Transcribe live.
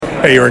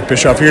Hey, Eric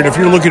Bischoff here, and if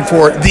you're looking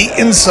for the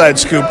inside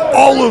scoop,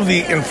 all of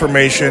the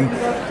information,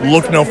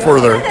 look no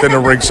further than the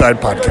Ringside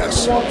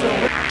Podcast.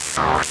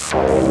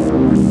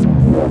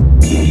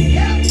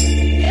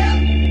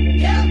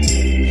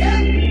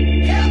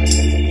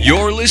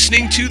 You're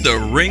listening to the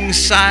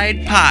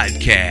Ringside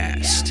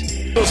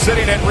Podcast.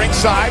 Sitting at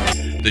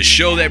ringside. The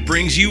show that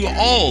brings you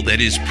all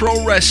that is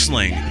pro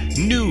wrestling,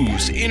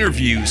 news,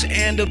 interviews,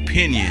 and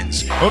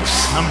opinions.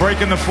 Oops, I'm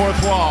breaking the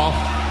fourth wall.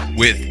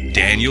 With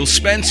Daniel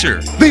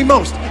Spencer, the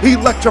most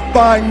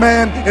electrifying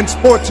man in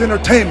sports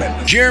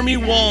entertainment, Jeremy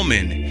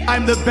Wallman,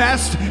 I'm the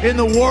best in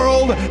the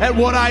world at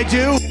what I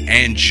do,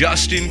 and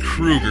Justin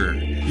Kruger.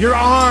 Your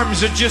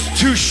arms are just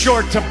too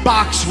short to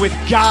box with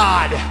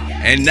God.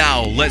 And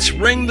now let's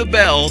ring the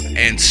bell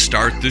and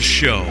start the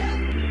show.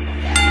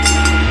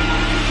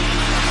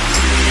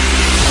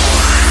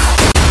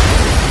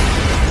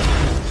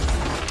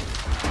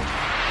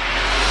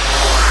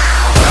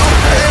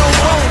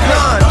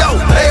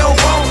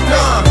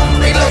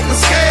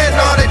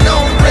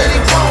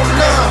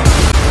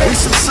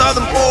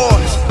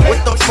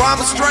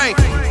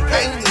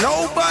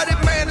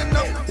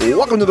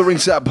 Welcome to the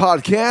Ringside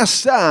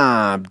Podcast.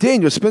 I'm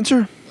Daniel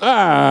Spencer.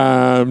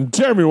 I'm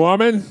Jeremy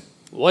Warman.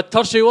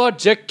 Watashi wa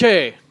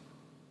JK.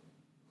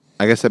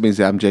 I guess that means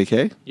I'm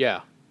JK.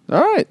 Yeah.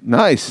 All right,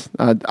 nice.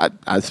 I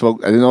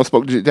didn't know I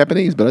spoke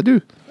Japanese, but I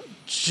do.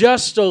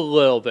 Just a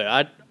little bit.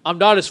 I'm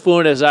not as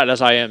fluent as that as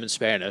I am in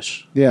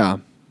Spanish. Yeah.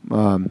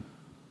 I've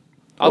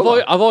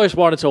always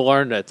wanted to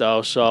learn it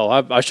though, so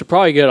I should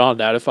probably get on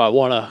that if I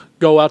want to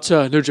go out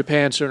to New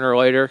Japan sooner or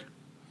later.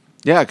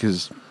 Yeah,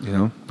 because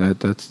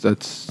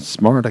that's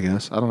smart, I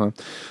guess. I don't know.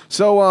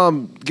 So,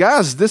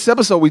 guys, this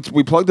episode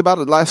we plugged about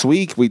it last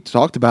week. We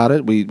talked about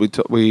it. We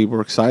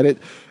were excited.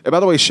 And by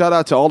the way, shout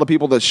out to all the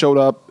people that showed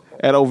up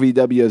at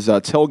OVW's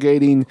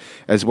tailgating,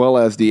 as well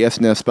as the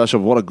SNS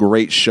special. What a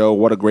great show!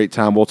 What a great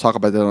time. We'll talk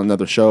about that on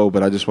another show,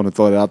 but I just want to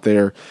throw it out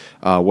there.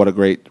 What a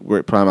great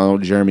prime. I know,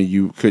 Jeremy,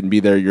 you couldn't be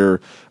there.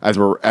 You're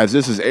as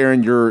this is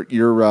airing. You're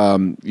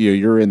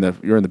in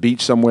the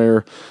beach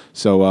somewhere.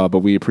 So, but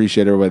we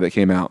appreciate everybody that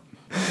came out.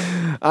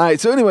 All right.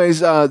 So,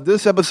 anyways,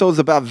 this episode is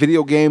about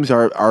video games,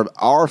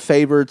 our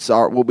favorites,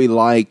 what we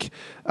like.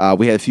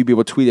 We had a few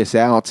people tweet us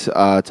out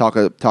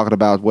talking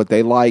about what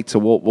they liked. So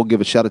we'll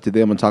give a shout out to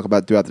them and talk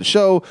about it throughout the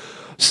show.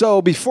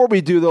 So before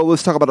we do, though,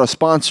 let's talk about our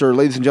sponsor,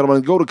 ladies and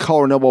gentlemen. Go to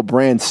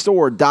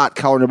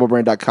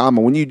collarandelbowbrandstore.collarandelbowbrand.com,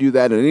 and when you do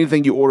that, and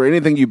anything you order,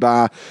 anything you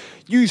buy,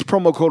 use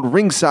promo code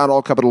Ringside,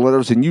 all capital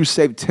letters, and you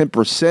save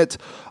 10%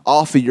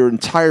 off of your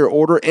entire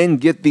order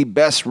and get the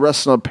best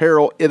wrestling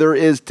apparel there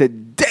is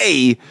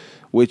today,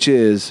 which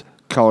is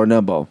Collar and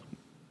Elbow.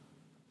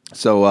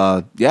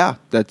 So yeah,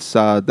 that's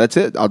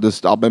it.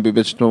 I'll maybe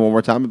mention it one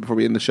more time before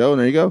we end the show, and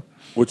there you go.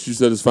 Which you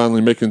said is finally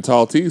making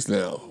tall tees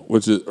now,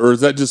 or is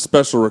that just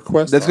special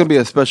request? That's going to be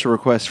a special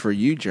request for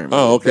you, Jeremy.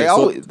 Oh, okay.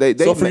 So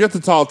forget the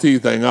tall tee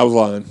thing. I was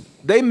lying.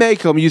 They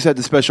make them. You just have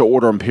to special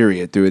order them.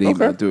 Period. Do it.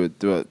 Email. Okay.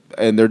 Do it.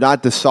 And they're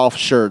not the soft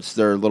shirts.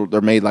 They're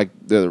made like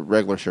the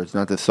regular shirts,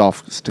 not the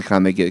soft to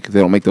kind they get because they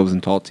don't make those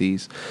in tall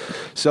tees.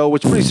 So,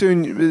 which pretty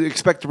soon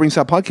expect the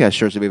Ringside Podcast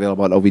shirts to be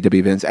available at OVW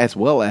events, as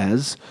well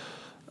as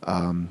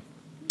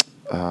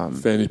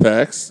fanny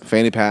packs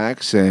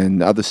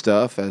and other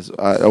stuff as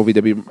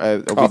OVW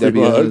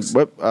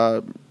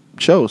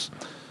shows.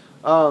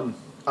 All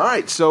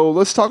right, so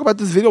let's talk about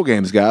this video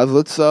games, guys.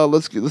 Let's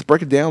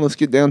break it down. Let's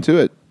get down to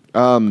it.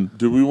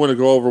 Do we want to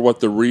go over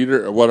what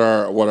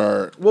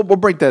our? We'll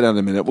break that down in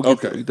a minute. We'll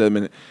get that in a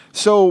minute.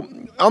 So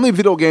on the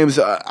video games,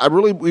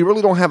 we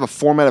really don't have a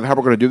format of how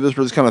we're going to do this.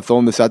 We're just kind of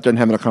throwing this out there and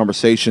having a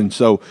conversation.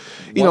 So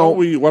why don't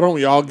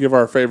we all give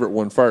our favorite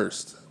one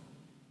first?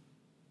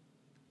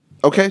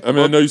 Okay. I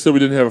mean, I know you said we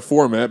didn't have a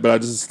format, but I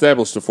just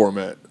established a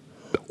format,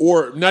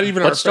 or not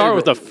even. Let's start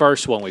with the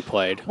first one we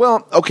played.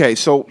 Well, okay,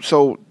 so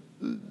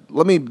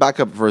let me back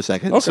up for a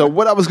second. Okay. So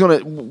what we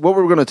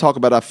were gonna talk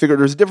about, I figured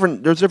there's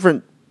different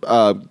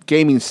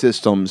gaming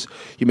systems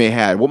you may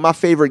have. What my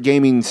favorite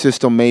gaming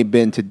system may have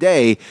been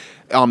today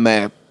on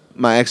my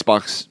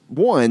Xbox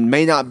One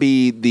may not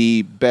be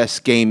the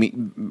best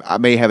game. I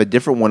may have a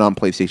different one on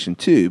PlayStation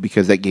 2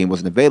 because that game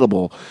wasn't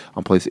available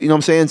on PlayStation. You know what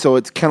I'm saying? So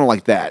it's kind of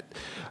like that.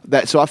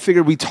 So I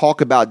figured we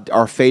talk about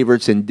our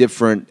favorites in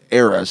different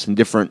eras and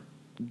different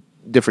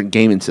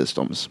gaming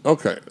systems.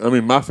 Okay. I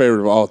mean, my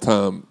favorite of all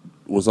time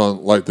was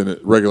on like the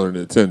regular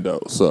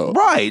Nintendo. So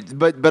right,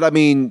 but I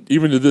mean,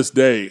 even to this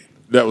day,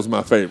 that was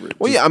my favorite.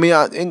 Well, yeah, I mean,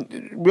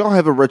 and we all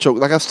have a retro.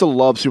 Like I still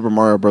love Super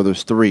Mario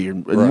Brothers 3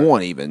 and right.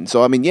 1 even.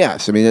 So I mean,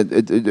 yes, I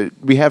mean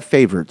we have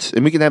favorites,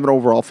 and we can have an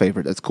overall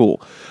favorite. That's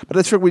cool. But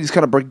that's figured we just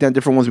kind of break down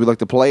different ones we like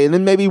to play, and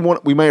then maybe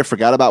we may have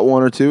forgot about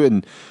one or two,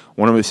 and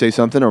one of them to say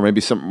something, or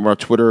maybe some of our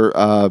Twitter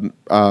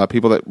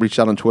people that reached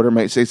out on Twitter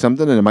might say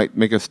something, and it might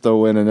make us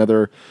throw in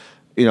another,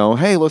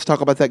 hey, let's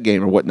talk about that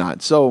game or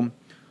whatnot. So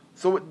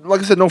So, like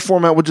I said, no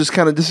format. We'll just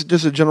kind of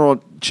just a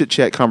general chit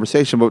chat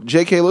conversation. But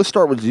JK, let's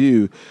start with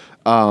you.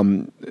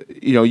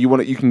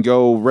 You can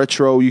go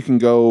retro, you can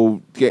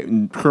go get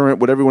current,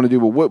 whatever you want to do.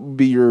 But what would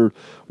be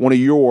one of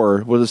your,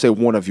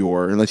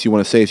 unless you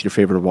want to say it's your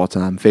favorite of all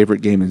time,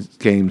 favorite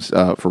games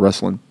for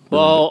wrestling?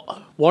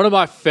 Well, one of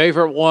my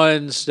favorite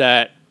ones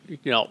that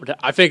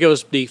I think it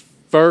was the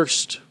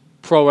first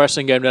pro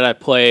wrestling game that I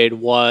played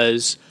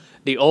was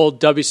the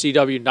old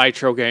WCW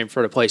Nitro game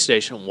for the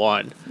PlayStation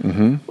 1.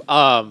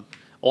 Mm-hmm.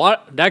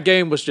 That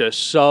game was just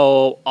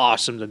so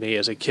awesome to me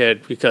as a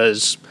kid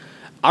because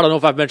I don't know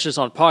if I've mentioned this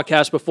on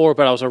podcasts before,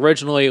 but I was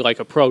originally like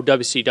a pro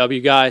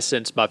WCW guy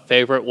since my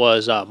favorite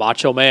was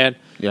Macho Man.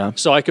 Yeah.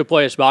 So I could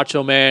play as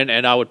Macho Man,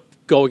 and I would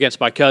go against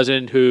my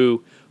cousin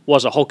who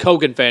was a Hulk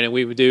Hogan fan, and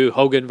we would do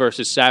Hogan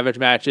versus Savage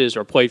matches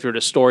or play through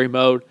the story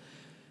mode.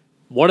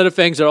 One of the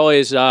things that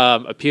always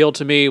appealed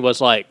to me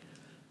was like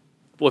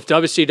with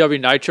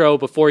WCW Nitro,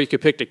 before you could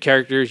pick the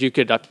characters, you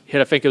could hit,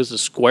 I think it was the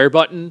square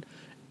button,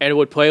 and it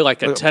would play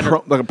like a 10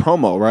 like a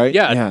promo, right?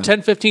 Yeah,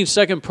 10,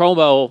 15-second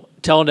promo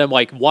telling them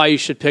like why you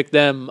should pick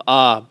them.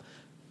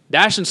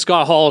 Nash and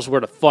Scott Halls were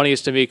the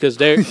funniest to me because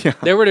they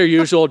were their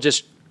usual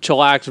just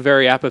chillax,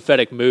 very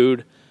apathetic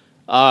mood.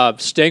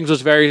 Sting's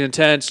was very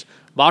intense.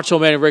 Macho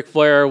Man and Ric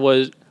Flair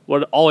would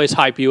always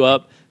hype you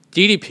up.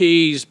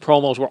 DDP's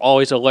promos were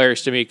always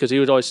hilarious to me because he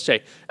would always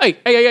say,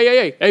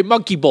 hey,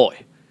 monkey boy,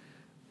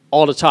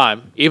 all the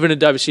time, even in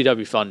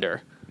WCW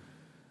Thunder.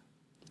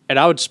 And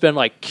I would spend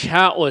like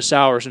countless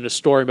hours in the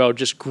story mode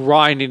just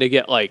grinding to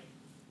get like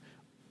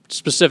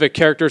specific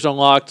characters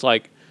unlocked.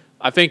 Like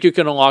I think you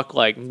can unlock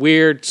like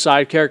weird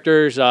side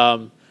characters.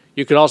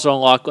 You could also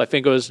unlock, I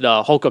think it was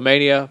the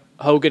Hulkamania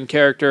Hogan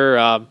character,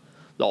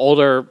 the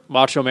older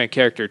Macho Man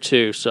character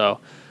too.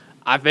 So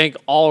I think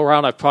all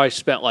around I've probably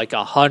spent like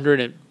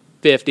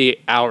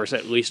 150 hours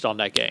at least on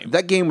that game.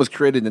 That game was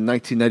created in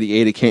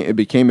 1998. It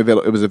became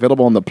available. It was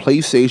available on the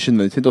PlayStation,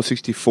 the Nintendo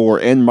 64,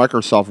 and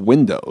Microsoft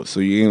Windows. So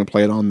you're going to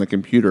play it on the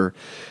computer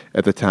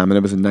at the time, and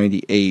it was in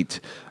 '98.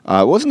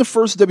 It wasn't the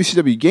first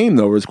WCW game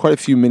though. There was quite a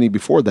few many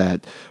before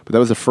that, but that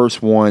was the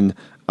first one.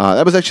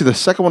 That was actually the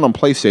second one on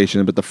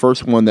PlayStation, but the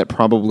first one that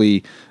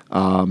probably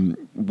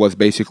was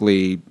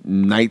basically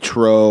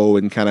Nitro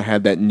and kind of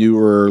had that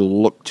newer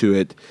look to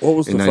it. What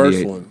was the 98.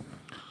 first one?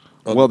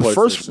 The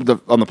first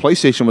on the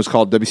PlayStation was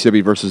called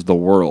WCW versus the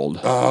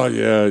World. Oh,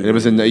 yeah. It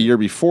was in a year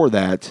before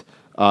that,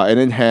 and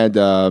it had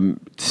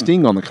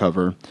Sting on the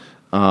cover,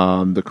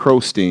 the Crow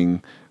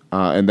Sting,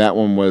 and that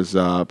one was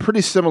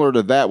pretty similar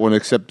to that one,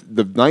 except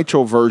the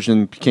Nitro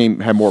version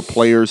had more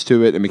players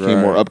to it and became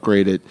more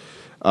upgraded,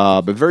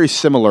 but very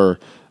similar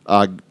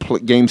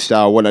game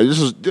style.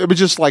 It was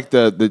just like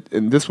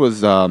this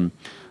was the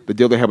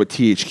deal they had with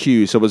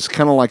THQ, so it was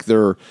kind of like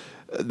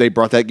they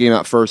brought that game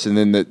out first, and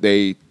then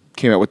they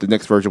came out with the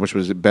next version, which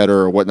was better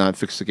or whatnot,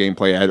 fixed the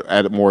gameplay,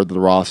 added more to the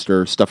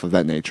roster, stuff of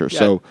that nature.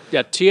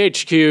 Yeah,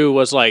 THQ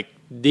was like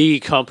the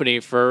company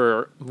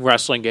for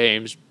wrestling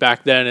games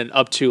back then and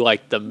up to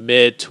like the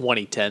mid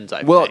 2010s,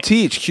 I think.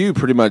 THQ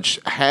pretty much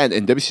had,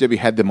 and WCW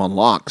had them on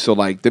lock. So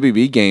like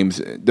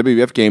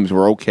WWF games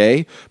were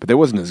okay, but they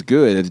wasn't as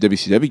good as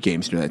WCW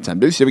games during that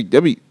time.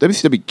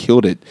 WCW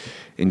killed it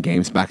in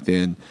games back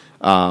then.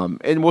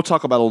 And we'll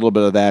talk about a little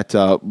bit of that.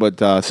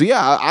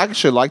 I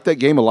actually liked that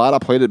game a lot. I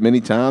played it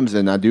many times,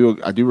 and I do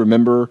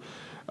remember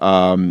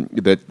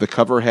that the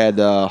cover had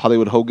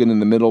Hollywood Hogan in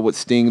the middle with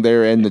Sting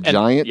there and the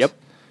Giant. Yep.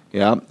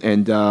 Yeah,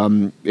 and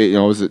it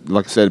was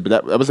like I said,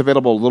 but that was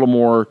available a little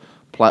more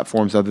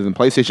platforms other than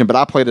PlayStation. But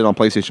I played it on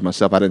PlayStation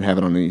myself. I didn't have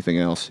it on anything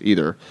else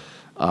either.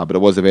 But it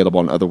was available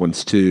on other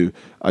ones too.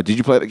 Did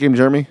you play that game,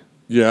 Jeremy?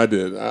 Yeah, I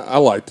did. I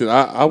liked it.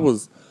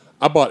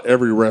 I bought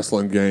every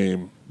wrestling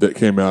game that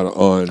came out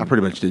on. I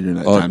pretty much did during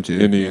that time too.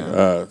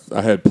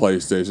 I had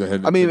PlayStation. I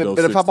had Nintendo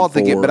but if I bought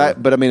the game,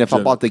 if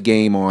I bought the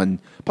game on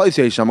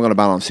PlayStation, I'm going to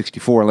buy it on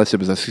 64 unless it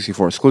was a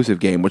 64 exclusive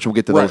game, which we'll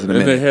get to those in a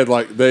minute.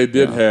 And they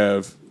did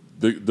have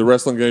the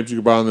wrestling games you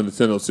could buy on the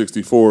Nintendo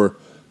 64.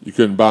 You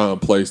couldn't buy on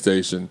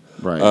PlayStation.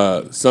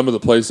 Right. Some of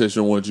the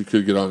PlayStation ones you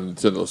could get on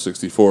Nintendo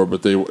 64,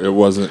 but it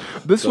wasn't.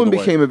 This one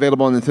became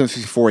available on Nintendo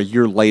 64 a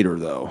year later,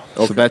 though.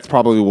 Okay. So that's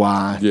probably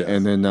why. Yes.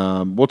 And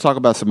then we'll talk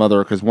about some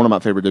other, because one of my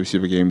favorite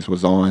WCW games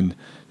was on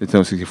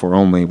Nintendo 64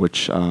 only,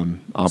 which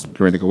I'll be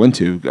ready to go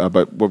into.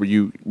 But what do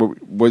you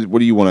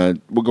want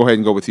to? We'll go ahead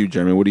and go with you,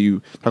 Jeremy. What do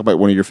you talk about?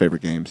 One of your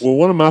favorite games? Well,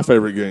 one of my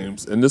favorite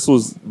games, and this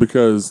was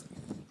because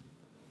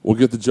we'll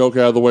get the joke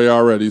out of the way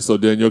already, so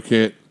Daniel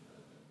can't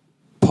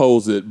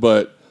pose it,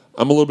 but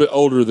I'm a little bit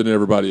older than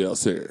everybody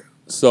else here.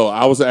 So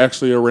I was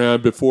actually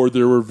around before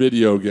there were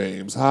video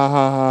games. Ha,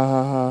 ha,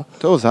 ha, ha, ha.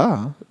 So was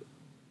I.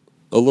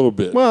 A little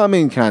bit. Well, I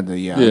mean, kind of,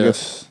 yeah. I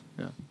guess,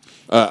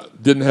 yeah.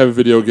 Didn't have a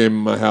video game in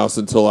my house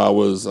until I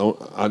was...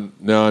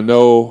 Now, I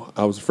know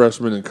I was a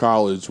freshman in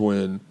college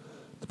when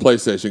the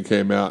PlayStation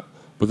came out,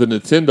 but the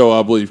Nintendo,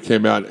 I believe,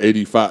 came out in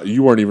 85.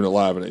 You weren't even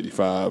alive in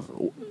 85.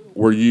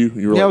 Were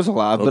you? I was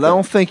alive, but I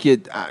don't think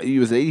it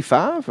was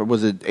 85 or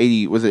was it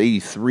 80? Was it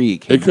 83?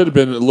 It could have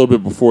been a little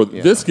bit before.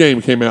 Yeah. This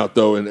game came out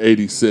though in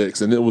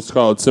 86, and it was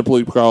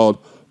simply called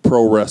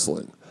pro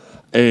wrestling.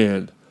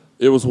 And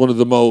it was one of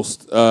the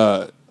most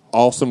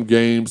awesome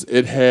games.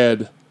 It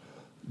had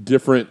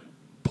different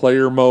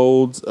player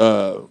modes.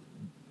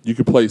 You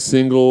could play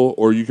single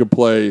or you could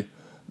play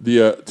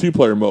the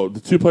two-player mode. The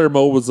two-player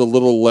mode was a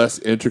little less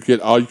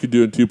intricate. All you could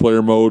do in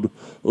two-player mode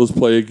was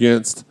play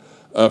against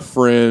a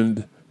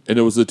friend, and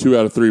it was a 2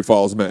 out of 3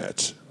 falls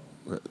match,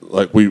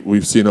 like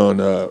we've seen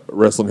on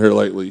wrestling here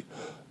lately.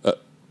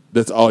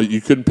 That's all.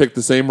 You couldn't pick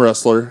the same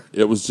wrestler.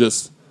 It was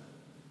just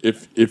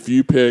if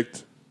you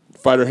picked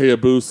Fighter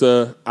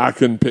Hayabusa, I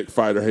couldn't pick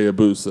Fighter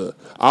Hayabusa.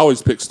 I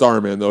always picked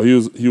Starman though. He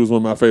was one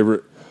of my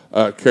favorite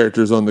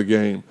characters on the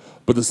game.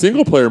 But the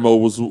single player mode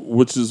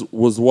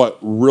was what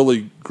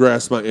really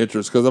grasped my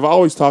interest, because I've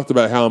always talked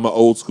about how I'm an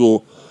old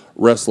school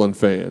wrestling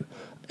fan,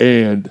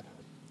 and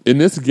in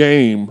this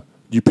game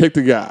you picked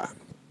a guy.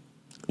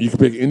 You could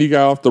pick any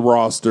guy off the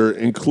roster,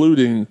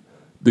 including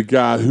the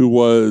guy who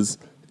was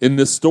in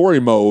this story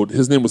mode.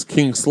 His name was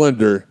King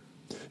Slender.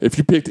 If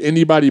you picked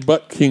anybody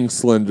but King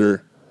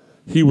Slender,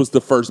 he was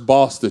the first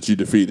boss that you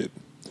defeated.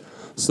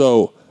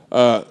 So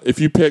if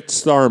you picked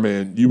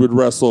Starman, you would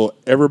wrestle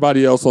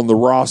everybody else on the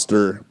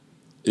roster.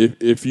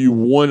 If you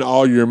won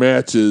all your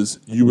matches,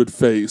 you would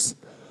face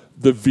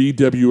the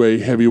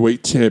VWA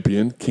Heavyweight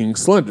Champion, King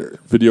Slender,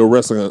 Video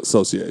Wrestling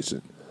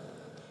Association.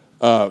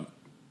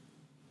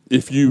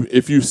 If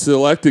you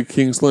selected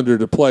King Slender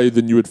to play,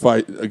 then you would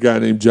fight a guy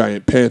named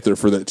Giant Panther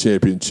for that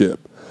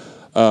championship.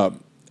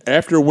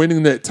 After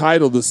winning that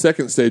title, the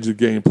second stage of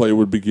gameplay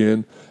would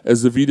begin.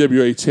 As the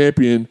VWA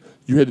champion,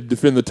 you had to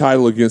defend the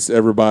title against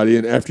everybody,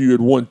 and after you had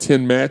won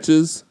 10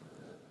 matches,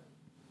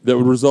 that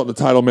would result in a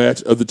title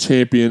match of the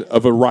champion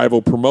of a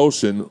rival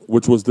promotion,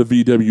 which was the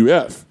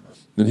VWF.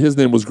 And his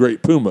name was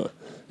Great Puma.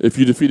 If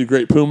you defeated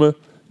Great Puma,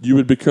 you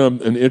would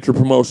become an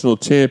interpromotional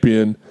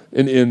champion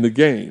and end the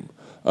game.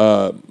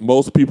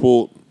 Most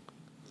people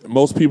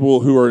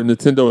who are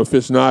Nintendo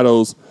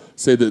aficionados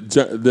say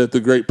that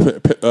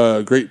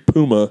the Great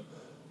Puma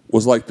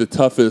was like the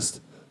toughest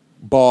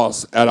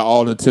boss out of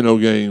all Nintendo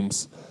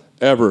games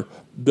ever.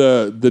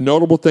 The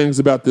notable things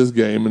about this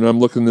game, and I'm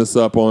looking this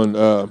up on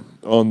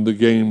the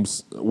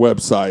game's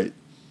website.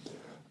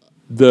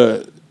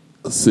 The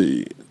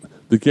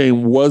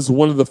game was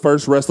one of the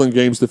first wrestling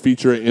games to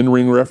feature an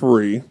in-ring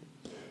referee.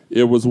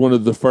 It was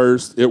the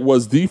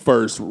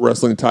first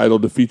wrestling title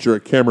to feature a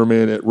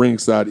cameraman at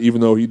ringside,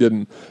 even though he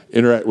didn't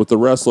interact with the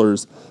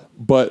wrestlers.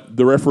 But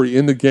the referee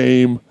in the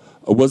game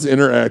was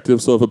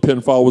interactive, so if a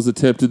pinfall was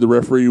attempted, the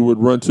referee would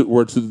run to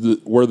where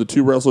the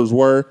two wrestlers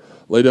were,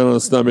 lay down on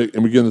the stomach,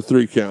 and begin the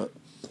 3 count.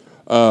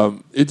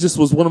 It just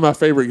was one of my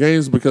favorite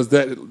games because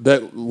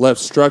that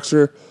left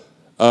structure.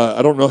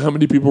 I don't know how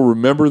many people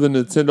remember the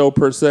Nintendo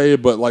per se,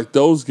 but like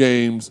those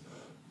games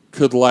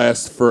could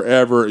last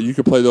forever. You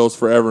could play those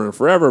forever and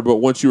forever, but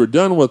once you were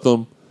done with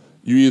them,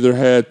 you either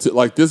had to,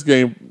 like this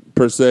game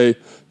per se,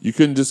 you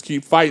couldn't just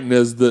keep fighting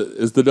as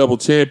the double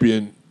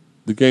champion.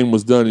 The game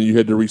was done, and you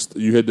had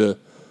to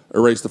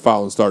erase the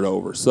file and start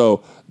over.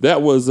 So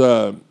that was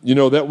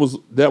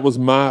that was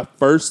my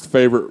first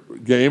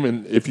favorite game,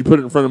 and if you put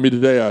it in front of me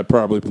today, I'd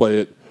probably play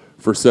it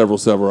for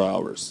several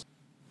hours.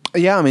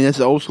 Yeah, I mean it's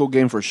an old school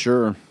game for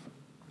sure.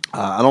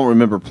 I don't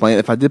remember playing.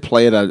 If I did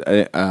play it,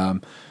 I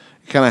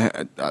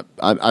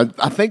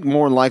think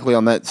more than likely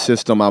on that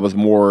system I was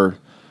more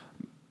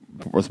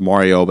with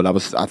Mario, but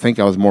I think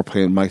I was more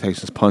playing Mike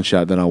Tyson's Punch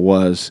Out than I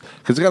was,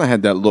 because it kind of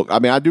had that look. I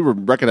mean, I do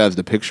recognize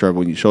the picture of it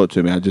when you show it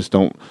to me. I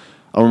don't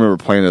remember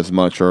playing it as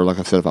much, or like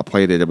I said, if I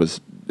played it, it was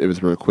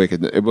really quick.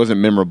 It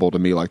wasn't memorable to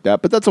me like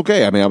that, but that's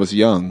okay. I mean, I was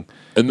young.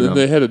 And then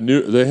they had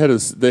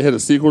a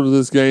sequel to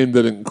this game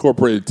that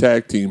incorporated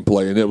tag team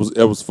play, and it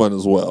was fun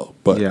as well.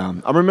 But yeah,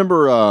 I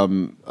remember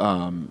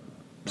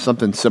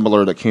something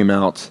similar that came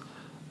out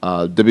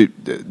on the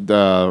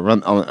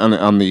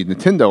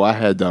Nintendo. I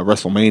had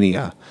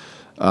WrestleMania.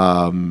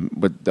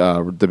 With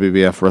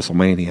WWF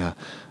WrestleMania,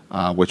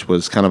 which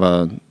was kind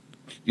of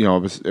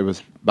it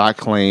was by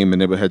claim,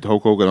 and it had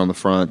Hulk Hogan on the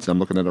front. So I'm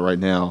looking at it right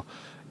now,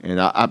 and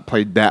I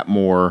played that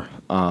more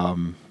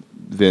than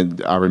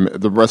I remember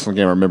the wrestling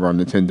game I remember on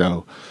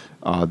Nintendo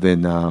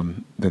than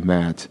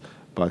that.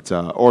 But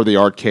or the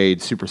arcade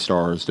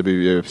Superstars,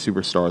 WWF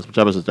Superstars, which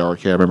I was at the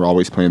arcade. I remember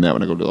always playing that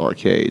when I go to the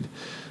arcade.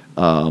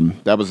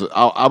 That was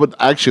I would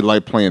actually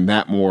like playing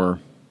that more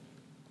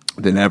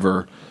than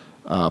ever.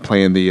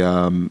 Playing the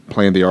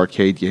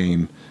arcade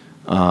game,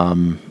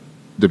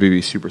 WB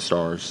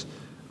Superstars.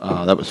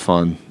 That was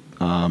fun.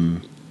 I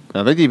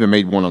think they even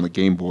made one on the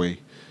Game Boy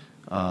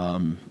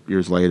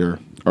years later.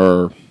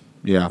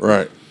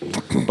 Right.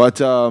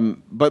 But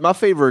my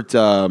favorite,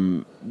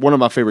 one of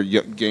my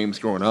favorite games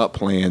growing up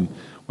playing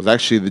was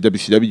actually the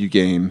WCW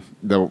game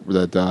that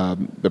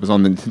was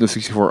on the Nintendo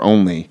 64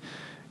 only.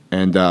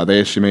 And they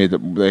actually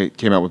they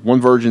came out with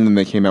one version, and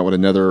they came out with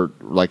another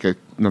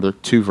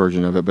 2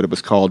 version of it, but it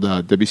was called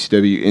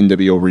WCW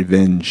NWO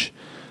Revenge.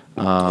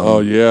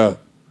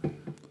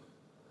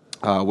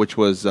 Which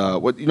was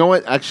what? You know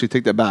what? Actually,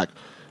 take that back.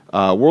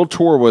 World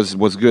Tour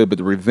was good, but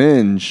the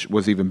Revenge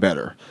was even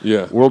better.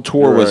 Yeah, World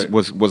Tour you're right.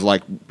 was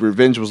like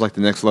Revenge was like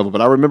the next level.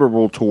 But I remember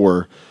World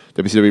Tour,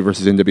 WCW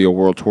versus NWO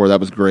World Tour. That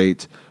was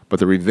great. But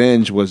the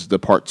Revenge was the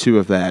part 2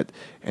 of that,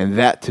 and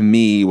that to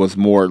me was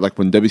more like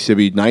when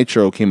WCW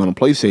Nitro came on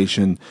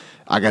PlayStation.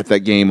 I got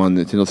that game on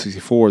Nintendo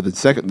 64.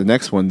 The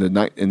next one,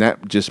 and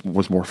that just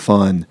was more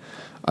fun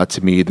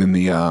to me than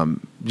the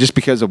just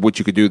because of what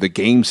you could do. The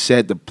game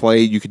set, the play,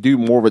 you could do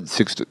more with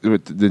the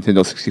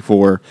Nintendo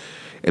 64.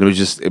 And it was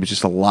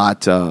just a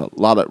lot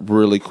of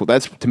really cool.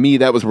 That's to me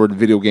that was where the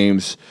video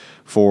games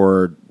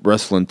for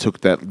wrestling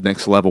took that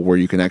next level, where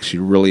you can actually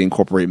really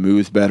incorporate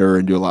moves better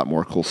and do a lot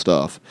more cool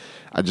stuff.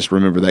 I just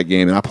remember that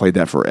game, and I played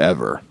that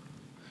forever.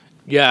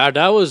 Yeah,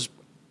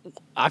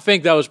 I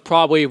think that was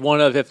probably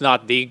one of, if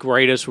not the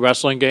greatest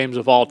wrestling games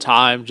of all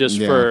time, just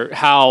for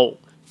how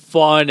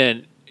fun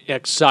and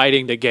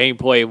exciting the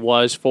gameplay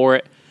was for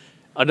it.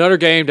 Another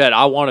game that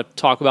I want to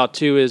talk about,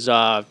 too, is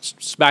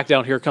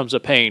SmackDown Here Comes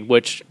the Pain,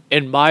 which,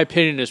 in my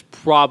opinion, is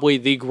probably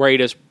the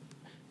greatest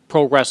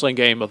pro wrestling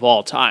game of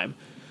all time.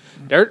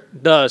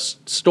 The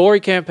story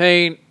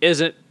campaign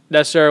isn't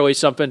necessarily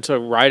something to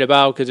write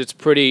about because it's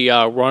pretty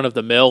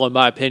run-of-the-mill, in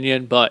my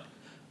opinion, but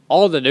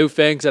all the new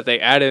things that they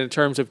added in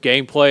terms of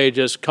gameplay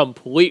just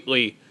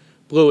completely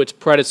blew its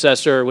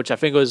predecessor, which I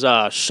think was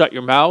Shut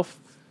Your Mouth.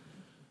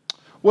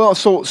 Well,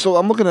 so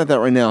I'm looking at that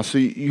right now. So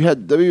you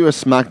had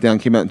WWS SmackDown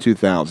came out in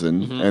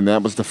 2000, and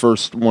that was the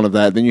first one of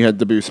that. Then you had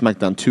WWS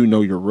SmackDown 2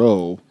 Know Your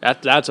Role.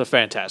 That's a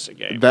fantastic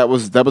game. That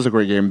was a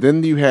great game.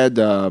 Then you had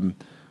WWS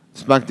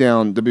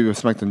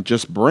SmackDown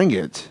Just Bring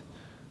It.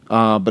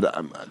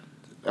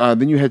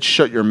 Then you had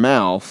Shut Your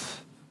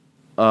Mouth.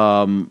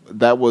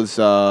 That was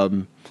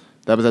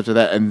after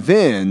that, and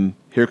then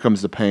Here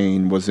Comes the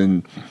Pain was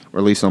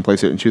released on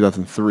PlayStation in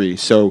 2003.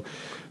 So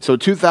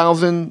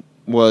 2000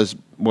 was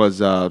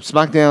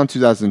SmackDown.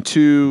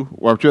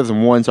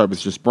 2001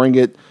 was Just Bring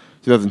It.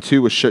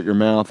 2002 was Shut Your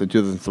Mouth, and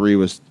 2003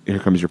 was Here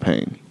Comes Your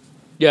Pain.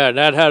 Yeah,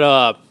 that had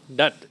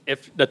that.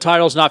 If the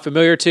title's not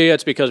familiar to you,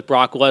 it's because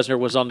Brock Lesnar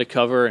was on the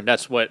cover, and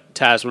that's what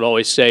Taz would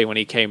always say when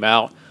he came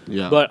out.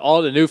 Yeah. But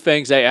all the new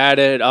things they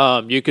added,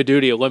 you could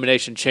do the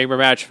Elimination Chamber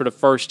match for the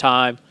first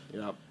time.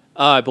 Yep.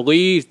 I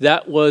believe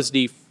that was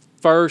the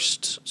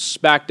first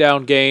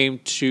SmackDown game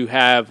to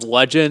have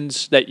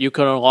legends that you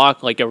could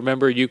unlock. Like, I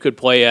remember you could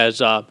play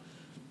as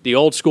the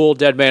old school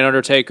Dead Man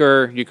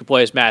Undertaker. You could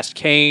play as Masked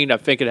Kane. I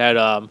think it had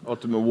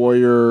Ultimate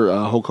Warrior,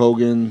 Hulk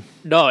Hogan.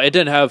 No, it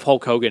didn't have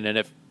Hulk Hogan in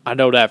it. I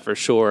know that for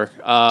sure.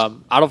 I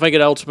don't think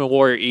it had Ultimate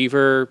Warrior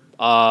either.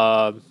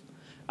 I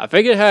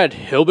think it had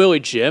Hillbilly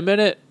Jim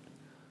in it,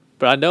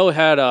 but I know it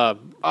had.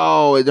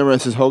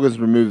 It says Hogan's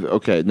removed.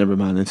 Okay, never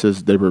mind. It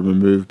says they were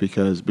removed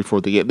because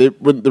before the game.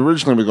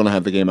 Originally we were going to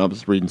have the game. I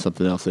was reading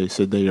something else. They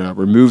said they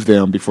removed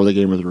them before the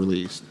game was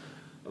released.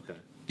 Okay.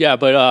 Yeah,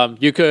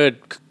 but you could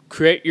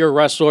create your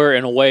wrestler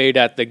in a way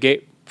that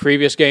the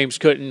previous games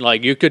couldn't.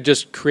 Like, you could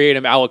just create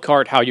them a la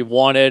carte how you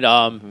wanted.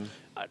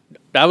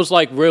 That was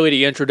like really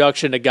the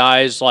introduction to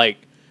guys like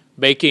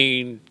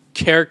making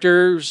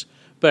characters,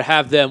 but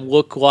have them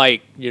look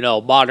like,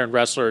 modern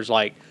wrestlers.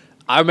 Like,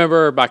 I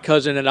remember my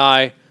cousin and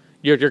I.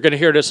 You're going to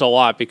hear this a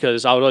lot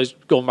because I would always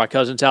go to my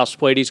cousin's house to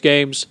play these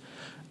games.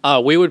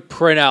 We would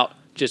print out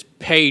just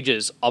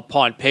pages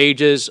upon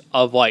pages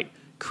of like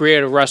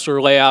creative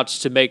wrestler layouts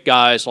to make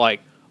guys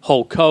like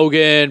Hulk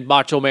Hogan,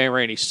 Macho Man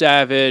Randy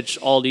Savage,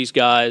 all these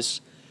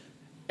guys.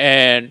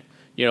 And,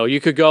 you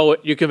could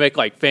make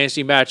like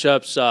fantasy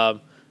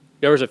matchups.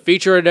 There was a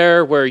feature in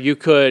there where you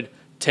could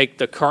take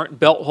the current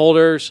belt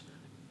holders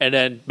and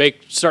then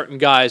make certain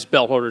guys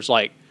belt holders.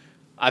 Like,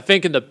 I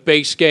think in the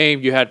base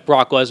game you had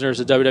Brock Lesnar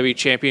as a WWE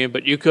champion,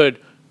 but you could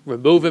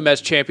remove him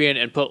as champion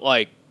and put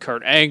like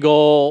Kurt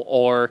Angle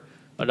or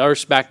another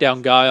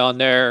SmackDown guy on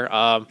there.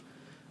 I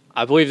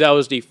believe that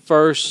was the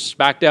first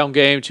SmackDown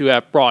game to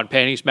have bra and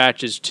panties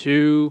matches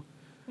too.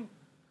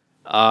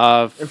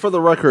 And for the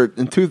record,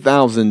 in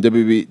 2000,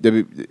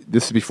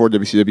 this is before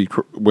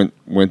WCW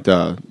went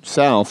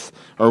south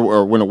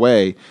or went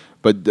away.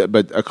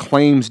 But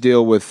Acclaim's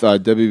deal with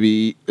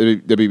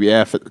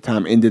WWF at the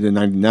time ended in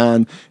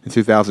 '99. In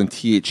 2000,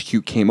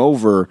 THQ came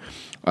over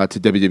to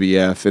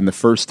WWF, and the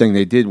first thing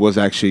they did was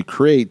actually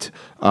create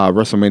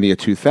WrestleMania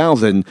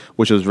 2000,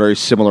 which was very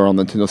similar on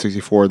the Nintendo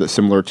 64, that's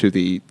similar to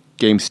the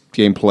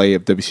gameplay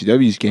of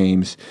WCW's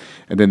games.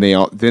 And then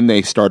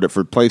they started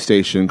for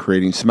PlayStation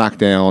creating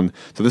SmackDown.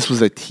 So this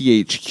was a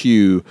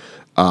THQ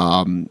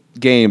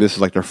game. This is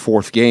like their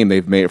fourth game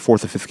they've made,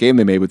 fourth or fifth game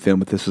they made with them.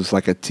 But this was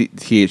like a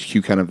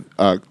THQ kind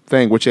of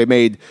thing, which they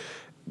made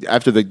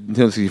after the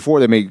Nintendo 64.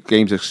 They made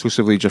games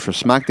exclusively just for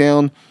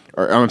SmackDown,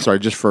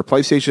 just for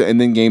PlayStation,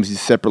 and then games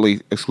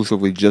separately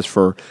exclusively just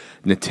for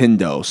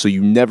Nintendo. So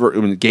you never, it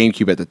was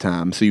GameCube at the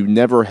time. So you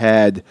never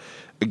had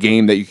a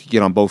game that you could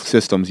get on both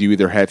systems. You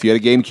either had, if you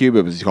had a GameCube,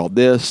 it was called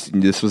this,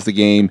 and this was the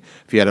game.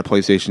 If you had a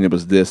PlayStation, it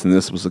was this, and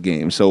this was the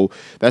game. So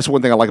that's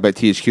one thing I like about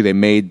THQ.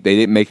 They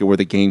didn't make it where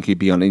the game could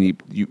be on any.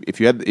 If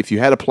you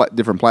had a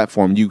different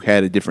platform, you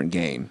had a different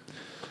game.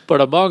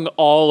 But among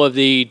all of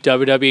the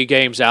WWE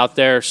games out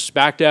there,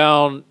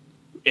 SmackDown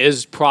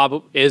is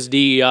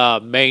the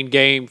main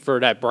game for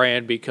that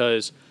brand,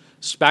 because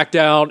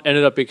SmackDown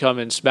ended up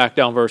becoming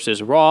SmackDown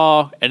versus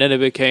Raw, and then it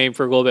became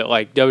for a little bit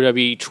like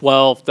WWE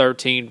 12,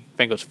 13, I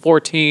think it was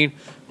 14,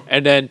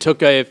 and then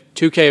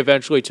 2K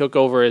eventually took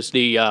over as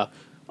the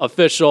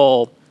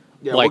official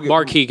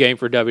marquee game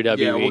for WWE.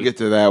 Yeah, we'll get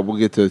to that. We'll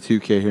get to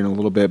 2K here in a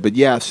little bit. But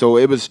yeah, so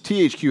it was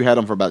THQ had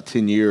them for about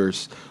 10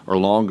 years or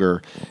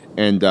longer.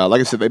 And like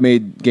I said, they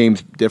made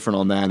games different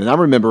on that. And I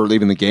remember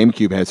even the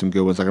GameCube had some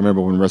good ones. Like I remember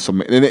when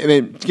WrestleMania,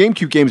 and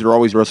GameCube games were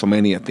always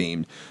WrestleMania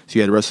themed. So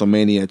you had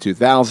WrestleMania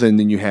 2000,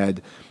 then you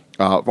had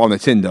on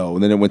Nintendo,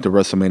 and then it went to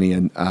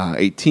WrestleMania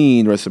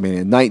 18,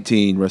 WrestleMania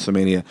 19,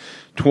 WrestleMania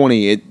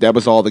 20. That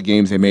was all the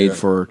games they made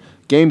for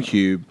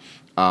GameCube.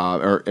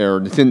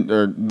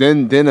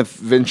 Then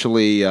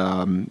eventually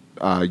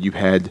you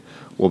had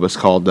what was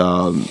called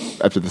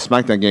after the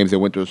SmackDown games, they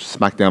went to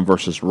SmackDown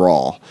versus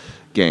Raw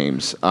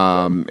games,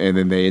 and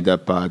then they ended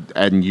up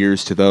adding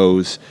years to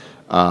those.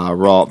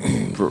 Raw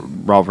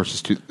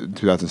versus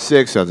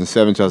 2006,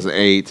 2007,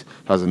 2008,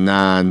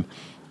 2009,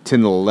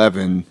 10 to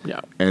 11,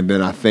 and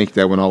then I think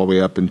that went all the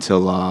way up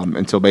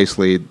until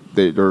basically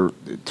their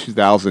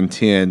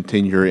 2010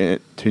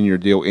 10-year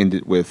deal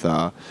ended with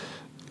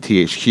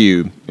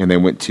THQ, and they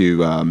went to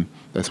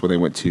that's when they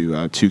went to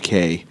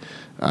 2K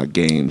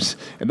games,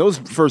 and those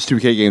first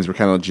 2K games were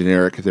kind of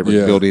generic because they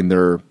were building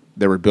their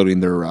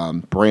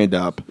brand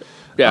up,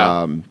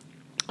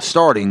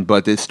 starting,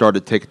 but they started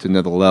to take it to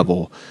another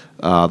level,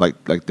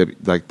 like the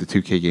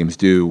 2K games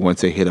do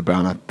once they hit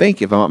about. I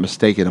think if I'm not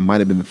mistaken, it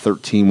might have been the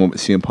 13 one with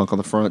CM Punk on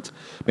the front,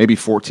 maybe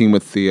 14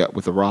 with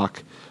the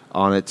Rock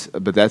on it,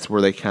 but that's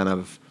where they kind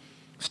of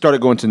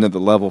started going to another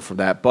level for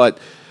that. But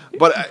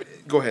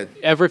go ahead.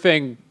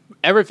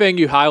 Everything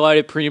you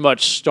highlighted pretty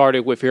much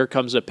started with Here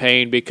Comes the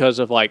Pain because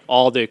of like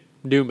all the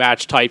new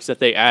match types that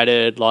they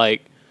added,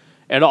 like,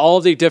 and all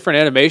the different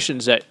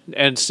animations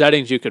and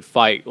settings you could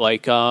fight.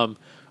 Like, I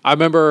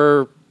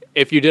remember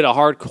if you did a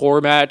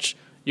hardcore match,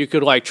 you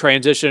could like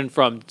transition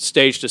from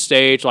stage to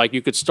stage. Like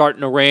you could start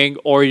in a ring,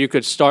 or you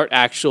could start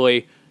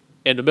actually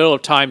in the middle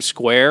of Times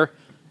Square,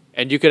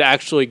 and you could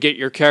actually get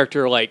your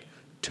character like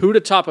to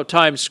the top of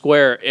Times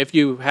Square if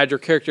you had your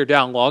character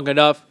down long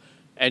enough,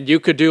 and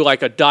you could do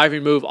like a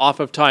diving move off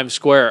of Times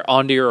Square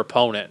onto your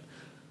opponent,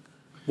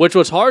 which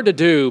was hard to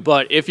do,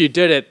 but if you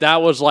did it,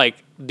 that was like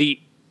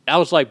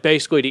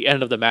basically the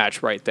end of the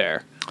match right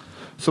there.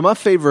 So my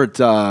favorite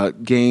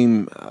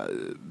game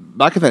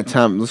back at that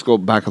time, let's go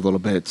back a little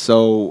bit.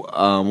 So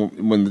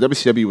when the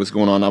WCW was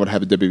going on, I would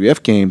have the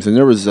WWF games, and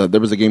there was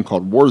a game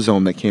called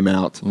Warzone that came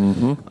out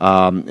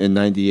in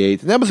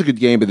 '98, and that was a good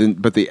game.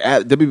 But the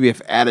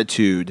WWF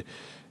Attitude,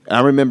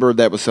 I remember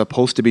that was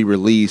supposed to be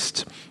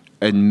released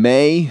in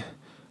May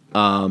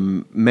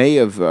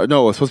of it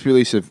was supposed to be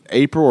released in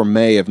April or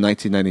May of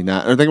 1999.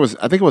 I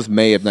think it was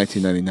May of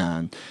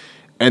 1999.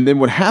 And then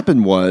what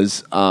happened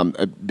was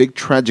a big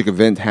tragic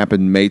event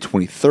happened May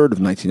 23rd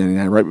of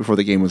 1999, right before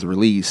the game was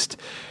released,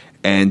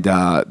 and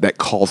that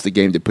caused the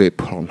game to be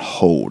put on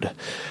hold.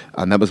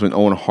 And that was when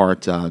Owen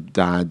Hart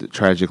died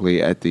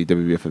tragically at the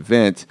WWF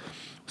event.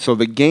 So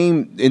the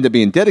game ended up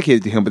being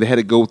dedicated to him, but they had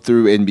to go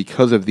through, and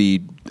because of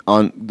the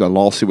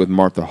lawsuit with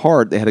Martha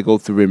Hart, they had to go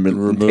through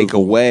and take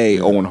away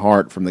Owen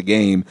Hart from the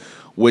game,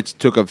 which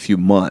took a few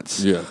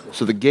months. Yeah.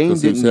 So the game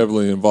didn't... He was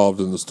heavily involved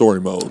in the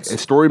story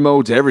modes. Story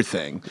modes,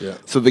 everything. Yeah.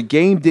 So the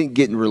game didn't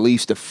get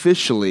released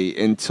officially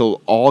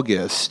until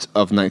August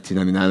of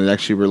 1999. It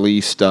actually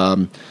released,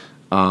 pretty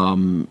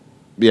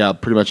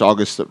much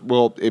August.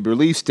 Well, it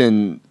released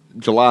in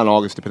July and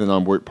August, depending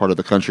on what part of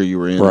the country you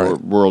were in or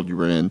world you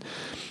were in.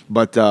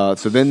 But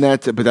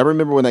but I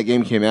remember when that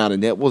game came out,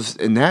 and that was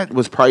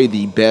probably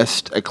the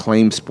best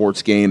acclaimed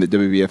sports game that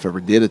WWF ever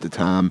did at the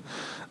time.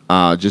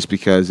 Just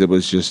because it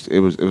was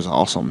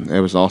awesome. It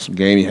was an awesome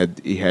game. He had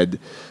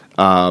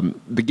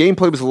the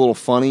gameplay was a little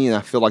funny, and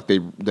I feel like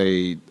but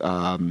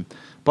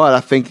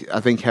I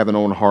think having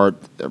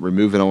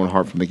removing Owen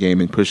Hart from the game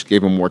and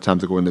gave him more time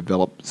to go and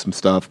develop some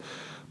stuff.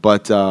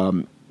 But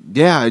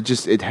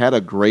it had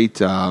a great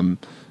had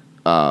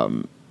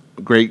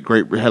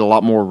a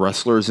lot more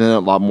wrestlers in it, a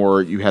lot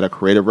more. You had a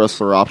creative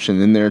wrestler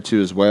option in there too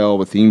as well,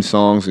 with theme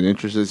songs and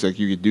interests. Like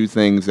you could do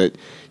things that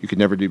you could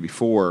never do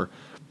before.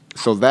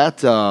 So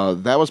that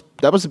was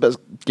the best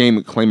game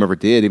Acclaim ever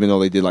did, even though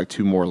they did like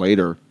two more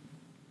later.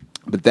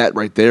 But that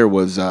right there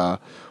was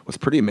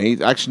pretty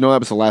amazing. Actually, no, that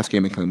was the last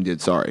game Acclaim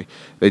did. Sorry,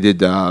 they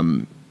did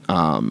other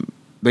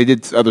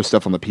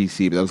stuff on the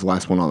PC, but that was the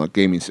last one on the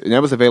gaming. And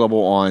that was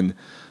available on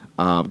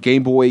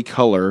Game Boy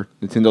Color,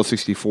 Nintendo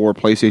 64,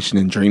 PlayStation,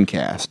 and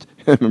Dreamcast.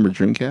 Remember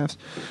Dreamcast?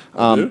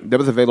 That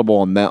was available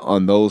on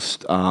those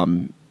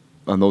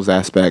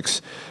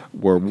aspects.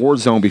 Where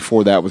Warzone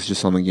before that was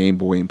just on the Game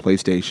Boy and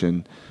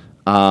PlayStation.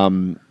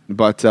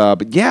 But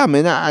yeah,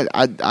 man,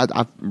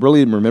 I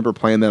really remember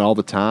playing that all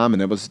the time,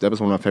 and that was one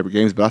of my favorite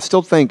games. But I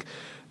still think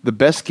the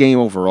best game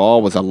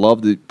overall was I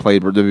loved to play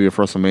WWF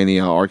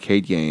WrestleMania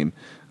arcade game.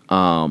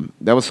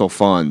 That was so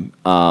fun.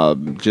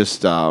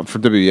 Just for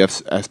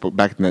WWF's aspect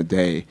back in that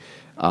day,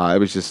 it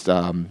was just.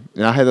 And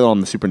I had it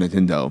on the Super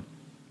Nintendo.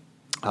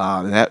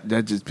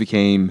 That just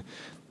became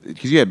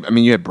because you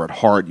had Bret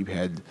Hart, you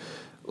had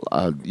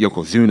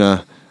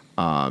Yokozuna,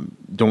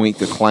 Doink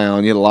the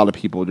Clown. You had a lot of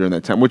people during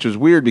that time, which was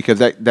weird because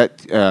it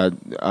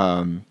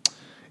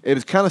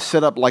was kind of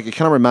set up like it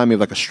kind of reminded me of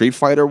like a Street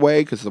Fighter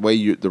way because the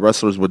way the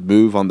wrestlers would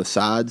move on the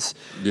sides.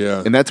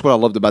 Yeah, and that's what I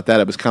loved about that.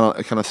 It was kind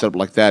of set up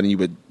like that, and you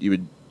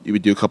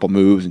would do a couple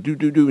moves and do,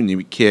 and you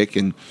would kick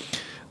and.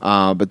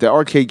 But the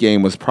arcade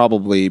game was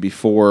probably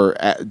before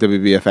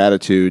WWF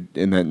Attitude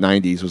in the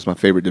 90s was my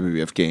favorite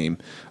WWF game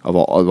of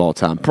all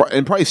time.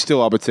 And probably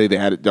still I would say the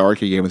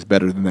arcade game was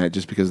better than that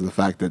just because of the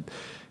fact that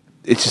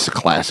it's just a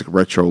classic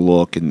retro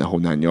look and the whole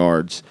 9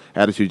 yards.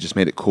 Attitude just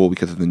made it cool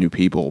because of the new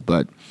people.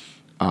 But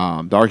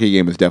the arcade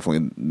game was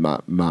definitely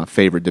my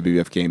favorite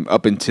WWF game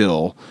up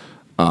until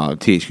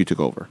THQ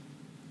took over.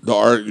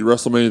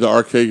 WrestleMania, the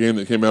arcade game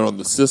that came out on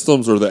the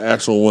systems, or the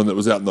actual one that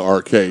was out in the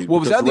arcade? Well,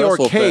 it was out in the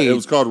arcade. It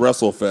was called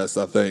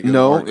WrestleFest, I think. It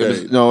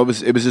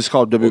was just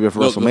called WWF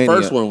WrestleMania. The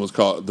first one was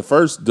called the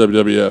first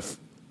WWF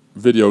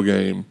video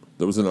game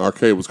that was in the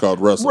arcade was called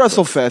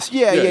WrestleFest.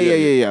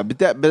 Yeah. But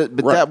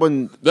that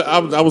one,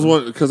 I was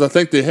one because I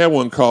think they had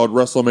one called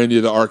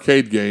WrestleMania, the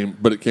arcade game,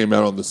 but it came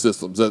out on the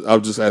systems. I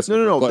was just asking.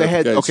 No. They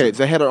had an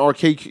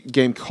arcade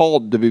game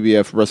called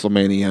WWF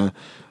WrestleMania,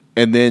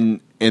 and then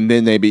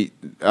they beat.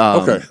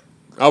 Okay,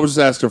 I was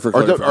just asking for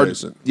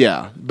clarification.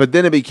 But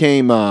then it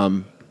became.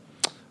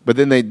 But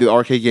then the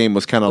arcade game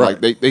was kind of like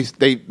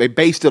they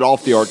based it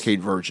off the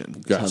arcade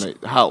version. Gotcha.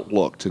 How it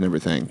looked and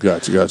everything.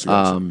 Gotcha.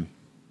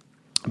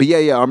 But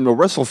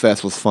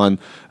WrestleFest was fun.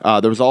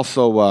 There was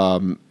also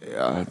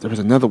there was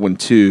another one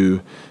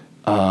too.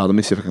 Let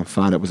me see if I can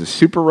find it. Was it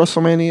Super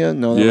WrestleMania?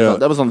 No,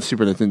 that was on the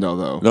Super Nintendo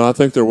though. No, I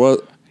think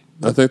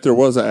there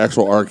was an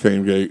actual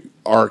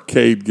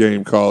arcade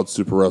game called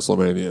Super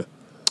WrestleMania.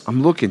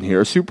 I'm looking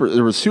here.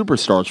 There was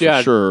Superstars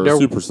for sure.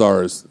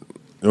 Superstars.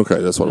 Okay,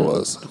 that's what it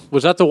was.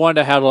 Was that the one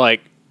that had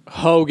like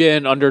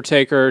Hogan,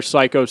 Undertaker,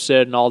 Psycho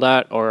Sid, and all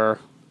that? Or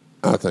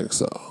I think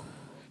so.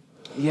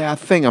 Yeah, I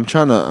think I'm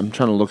trying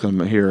to look at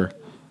them here.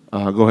 Go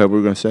ahead. What were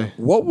you going to say?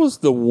 What was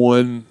the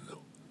one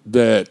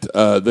that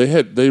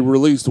they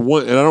released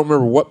one, and I don't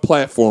remember what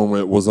platform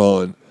it was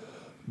on,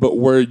 but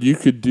where you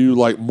could do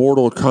like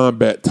Mortal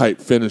Kombat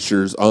type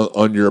finishers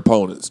on your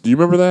opponents. Do you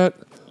remember that?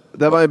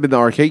 That might have been the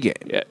arcade game.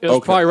 Yeah, it was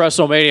probably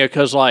WrestleMania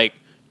because like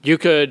you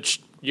could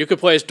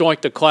play as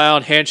Doink the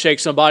Clown, handshake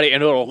somebody,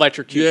 and it'll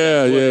electrocute.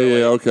 Yeah.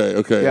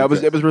 Okay. Yeah, it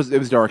was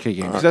the arcade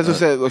game. That's what I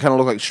said. It kind of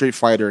looked like Street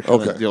Fighter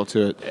kind of deal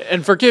to it.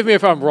 And forgive me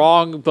if I'm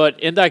wrong, but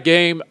in that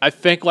game, I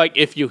think like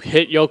if you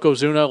hit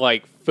Yokozuna,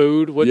 like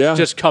food would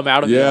just come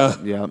out of it.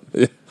 Yeah.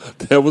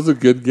 That was a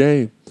good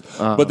game.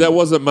 But that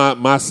wasn't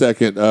my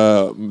second.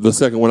 The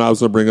second one I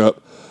was going to bring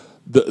up.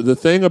 The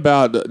thing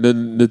about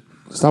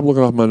stop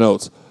looking off my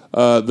notes.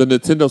 The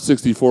Nintendo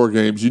 64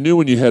 games, you knew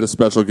when you had a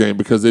special game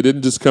because they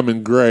didn't just come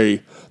in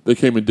gray; they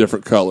came in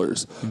different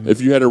colors. Mm-hmm. If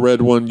you had a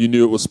red one, you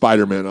knew it was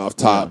Spider-Man off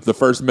top. Yeah. The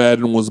first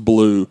Madden was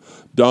blue.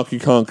 Donkey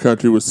Kong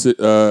Country was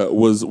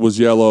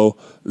yellow.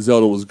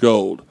 Zelda was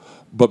gold.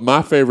 But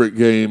my favorite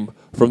game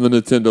from the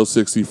Nintendo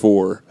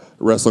 64,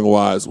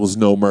 wrestling-wise, was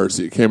No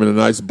Mercy. It came in a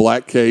nice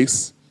black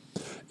case.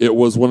 It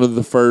was one of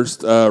the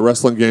first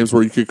wrestling games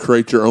where you could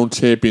create your own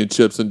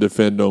championships and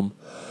defend them.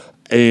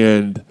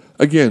 And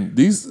again,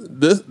 this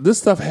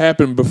stuff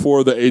happened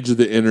before the age of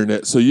the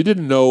internet, so you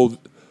didn't know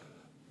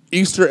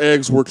Easter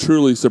eggs were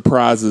truly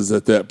surprises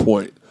at that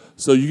point.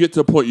 So you get to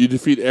a point you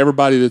defeat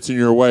everybody that's in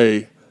your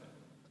way,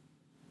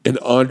 and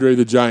Andre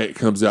the Giant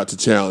comes out to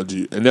challenge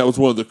you, and that was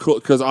one of the cool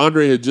because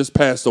Andre had just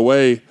passed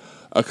away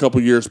a couple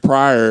years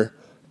prior,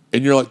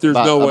 and you're like, "There's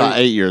no way." About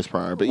 8 years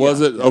prior, but was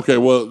it okay?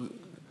 Well,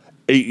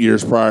 8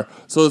 years prior.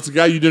 So it's a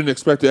guy you didn't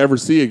expect to ever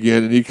see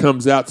again, and he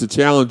comes out to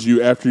challenge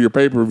you after your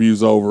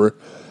pay-per-view's over.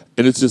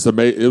 And it's just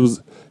amazing.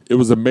 It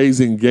was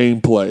amazing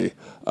gameplay.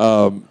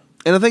 And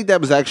I think that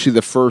was actually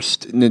the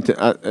first.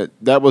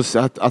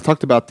 I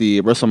talked about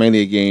the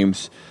WrestleMania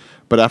games,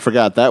 but I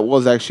forgot that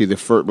was actually the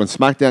first when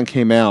SmackDown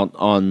came out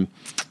on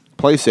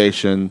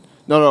PlayStation.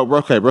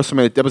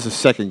 WrestleMania. That was the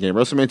second game.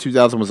 WrestleMania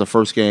 2000 was the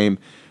first game.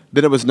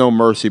 Then it was No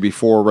Mercy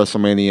before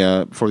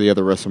WrestleMania for the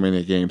other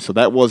WrestleMania game. So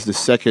that was the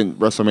second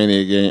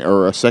WrestleMania game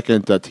or a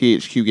second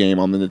THQ game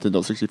on the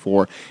Nintendo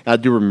 64. And I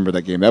do remember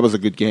that game. That was a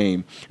good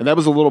game, and that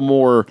was a little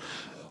more.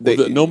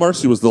 No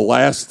Mercy was the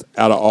last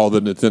out of all the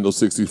Nintendo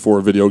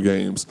 64 video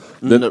games.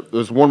 Then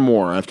there's one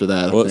more after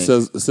that. Well, it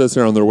says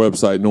here on their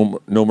website,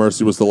 No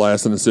Mercy was the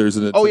last in the series.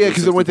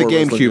 Because they went to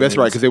GameCube. That's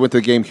right, because they went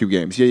to the GameCube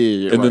games.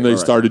 Yeah. And then they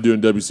started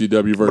doing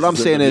WCW versus. What I'm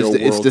saying is,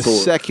 it's the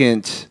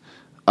second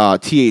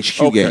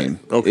THQ game.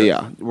 Okay.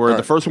 Yeah, where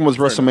the first one was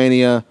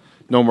WrestleMania,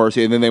 No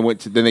Mercy, and then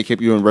they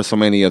kept doing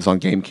WrestleManias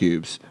on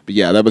GameCubes. But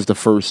yeah, that was the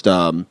first.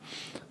 That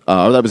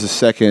was the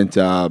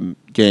second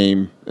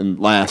game and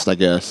last, I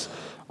guess.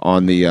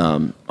 On with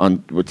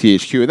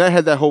THQ, and that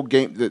had that whole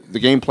game. The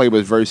gameplay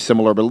was very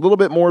similar, but a little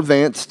bit more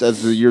advanced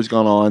as the years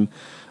gone on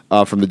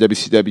from the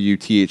WCW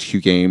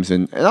THQ games,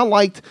 and I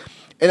liked,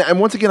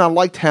 and once again I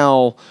liked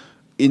how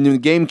in the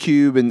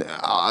GameCube, and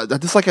I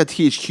just like how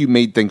THQ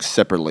made things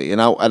separately.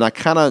 And I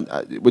kind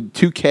of with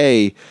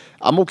 2K,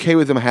 I'm okay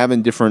with them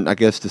having different, I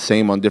guess, the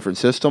same on different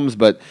systems.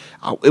 But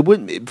it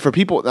wouldn't for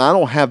people. I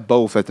don't have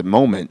both at the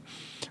moment.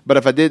 But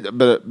if I did,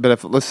 but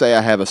if let's say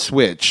I have a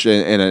Switch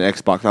and an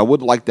Xbox, I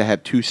would like to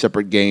have two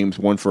separate games,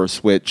 one for a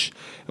Switch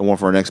and one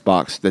for an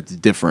Xbox that's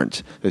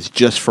different. That's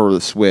just for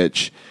the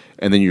Switch,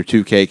 and then your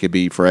 2K could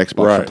be for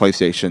Xbox or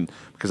PlayStation.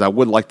 Because I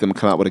would like them to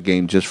come out with a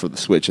game just for the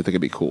Switch. I think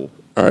it'd be cool.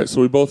 All right, so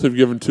we both have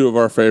given two of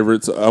our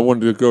favorites. I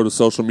wanted to go to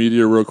social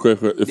media real quick,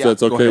 if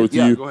that's okay with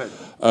you. Go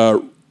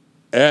ahead.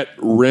 At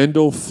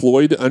Randall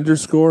Floyd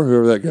 _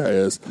 whoever that guy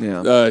is.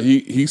 Yeah.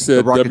 He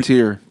said The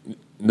Rocketeer.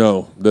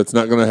 No, that's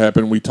not going to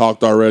happen. We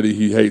talked already.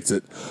 He hates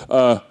it.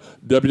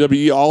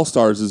 WWE All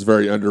Stars is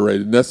very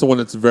underrated. And that's the one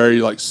that's very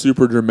like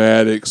super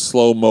dramatic,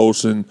 slow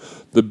motion,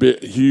 the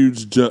big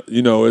huge jump.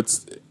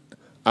 It's.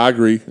 I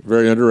agree,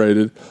 very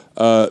underrated.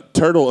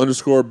 Turtle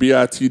 _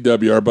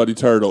 BITW, our buddy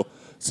Turtle,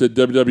 said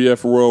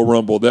WWF Royal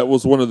Rumble. That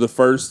was one of the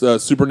first one of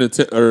the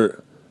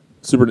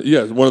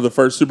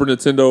first Super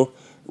Nintendo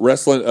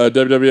wrestling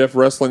WWF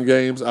wrestling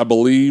games, I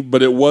believe.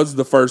 But it was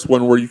the first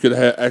one where you could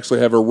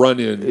actually have a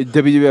run-in.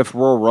 WWF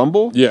Royal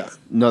Rumble? Yeah.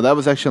 No, that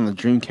was actually on the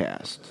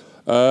Dreamcast.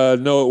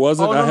 No, it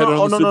wasn't. I had it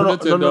on the Super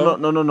Nintendo.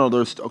 No.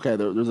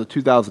 There's a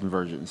 2000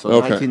 version. So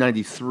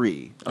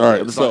 1993. All right.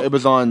 It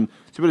was on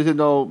Super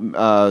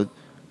Nintendo,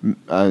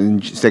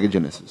 Sega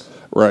Genesis.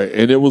 Right,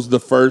 and it was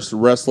the first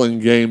wrestling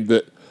game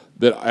that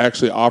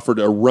actually offered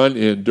a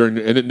run-in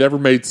and it never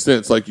made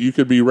sense. Like you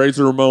could be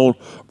Razor Ramon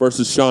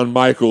versus Shawn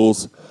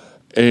Michaels,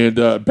 and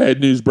Bad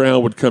News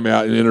Brown would come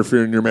out and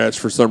interfere in your match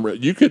for some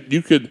reason. You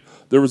could.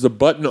 There was a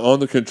button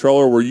on the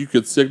controller where you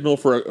could signal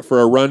for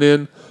a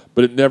run-in,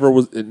 but it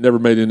never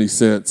made any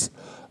sense.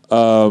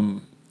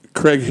 Craig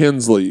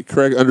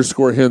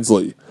 _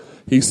 Hensley,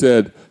 he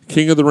said,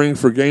 King of the Ring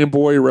for Game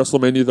Boy,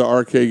 WrestleMania the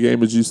arcade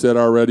game, as you said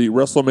already,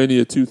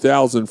 WrestleMania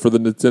 2000 for the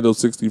Nintendo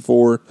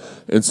 64,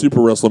 and Super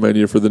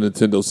WrestleMania for the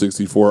Nintendo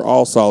 64,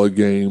 all solid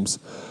games.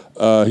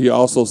 He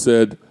also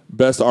said,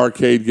 best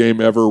arcade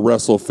game ever,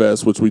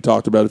 WrestleFest, which we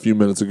talked about a few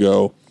minutes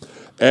ago.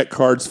 At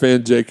Cards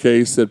Fan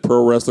JK said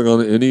Pro Wrestling on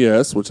the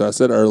NES, which I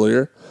said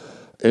earlier.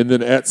 And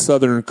then at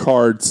Southern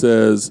Card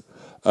says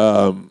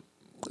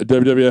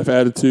WWF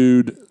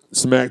Attitude,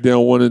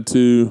 SmackDown 1 and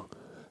 2,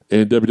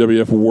 and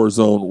WWF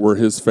Warzone were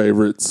his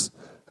favorites.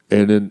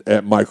 And then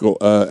at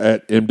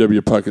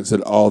MW Puckett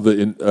said all the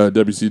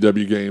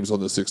WCW games on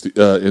the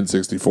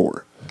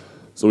N64.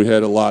 So we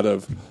had a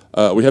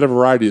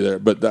variety there.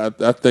 But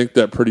I think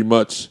that pretty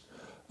much.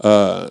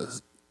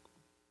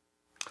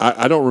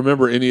 I don't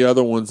remember any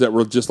other ones that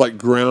were just like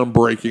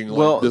groundbreaking.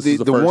 Well, like, this is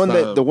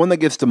the one that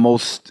gets the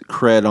most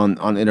cred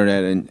on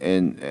internet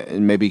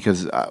and maybe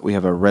because we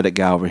have a Reddit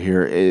guy over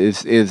here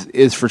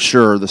is for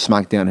sure the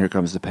SmackDown Here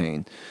Comes the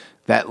Pain.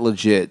 That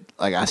legit,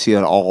 like I see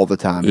that all the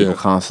time. People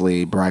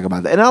constantly brag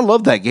about that, and I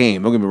love that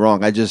game. Don't get me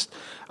wrong. I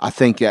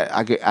think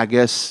I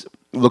guess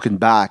looking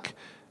back,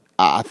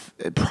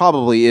 it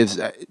probably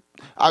is.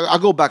 I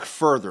go back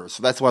further,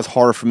 so that's why it's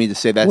harder for me to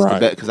say that's the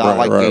best because I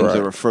like games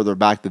that were further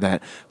back than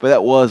that. But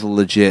that was a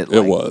legit,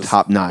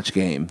 top notch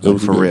game. It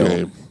was for a good real.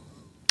 Game.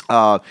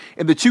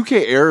 In the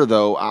 2K era,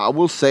 though, I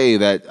will say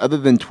that other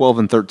than 12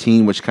 and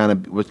 13, which kind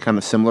of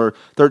similar,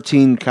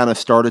 13 kind of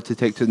started to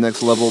take to the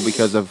next level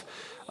because of.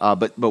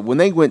 But when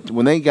they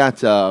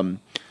got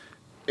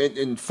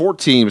in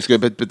 14 was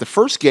good, but the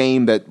first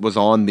game that was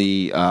on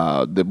the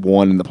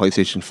one in the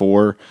PlayStation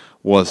 4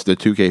 was the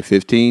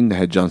 2K15 that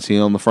had John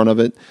Cena on the front of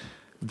it.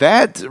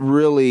 That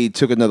really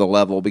took another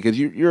level because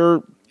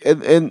you're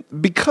and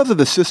because of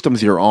the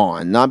systems you're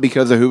on, not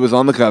because of who was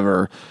on the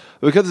cover,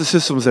 because of the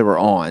systems they were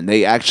on.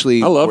 They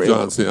actually I love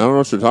John Cena. I don't know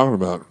what you're talking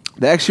about.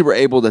 They actually were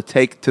able to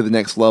take to the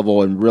next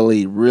level and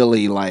really,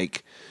 really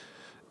like.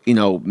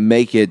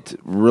 Make it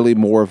really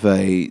more of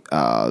a,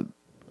 I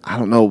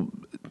don't know,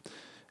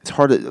 it's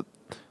hard to,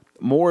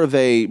 more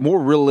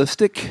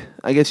realistic,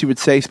 I guess you would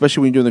say,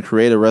 especially when you're doing the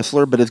creative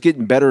wrestler, but it's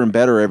getting better and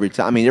better every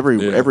time. I mean,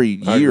 every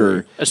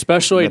year.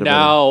 Especially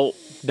now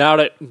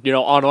that,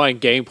 online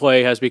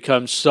gameplay has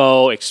become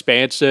so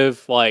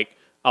expansive. Like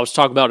I was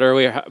talking about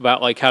earlier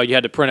about like how you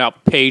had to print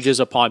out pages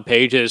upon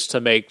pages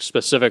to make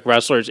specific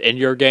wrestlers in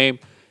your game.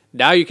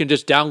 Now you can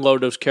just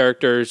download those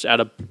characters at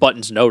a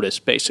button's notice,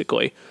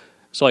 basically.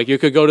 So, like, you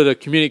could go to the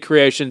community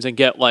creations and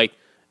get, like,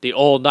 the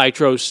old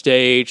Nitro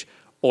stage,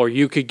 or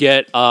you could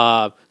get,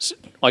 like,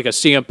 a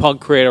CM Punk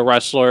creator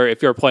wrestler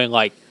if you're playing,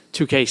 like,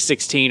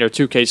 2K16 or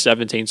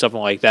 2K17, something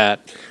like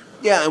that.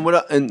 Yeah, and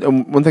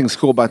one thing that's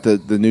cool about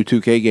the new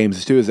 2K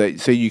games too is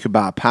that say you could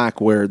buy a pack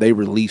where they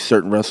release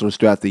certain wrestlers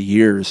throughout the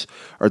years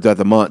or throughout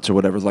the months or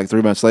whatever. It's like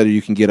 3 months later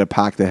you can get a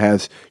pack that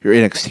has your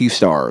NXT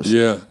stars.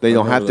 Yeah, they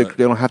don't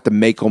have to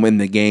make them in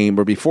the game.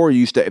 Or before you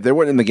used to, if they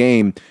weren't in the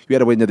game, you had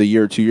to wait another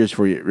year or 2 years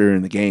before you're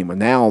in the game. And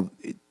now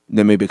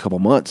there may be a couple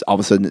months, all of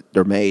a sudden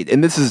they're made.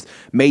 And this is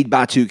made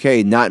by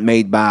 2K, not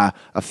made by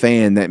a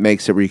fan that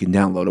makes it where you can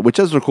download it, which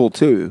those are cool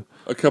too.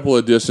 A couple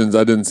additions.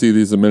 I didn't see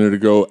these a minute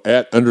ago.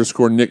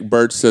 @_ Nick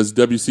Birch says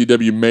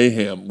WCW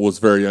Mayhem was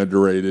very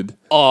underrated.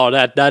 Oh,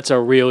 that's a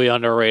really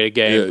underrated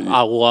game. Yeah.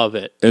 I love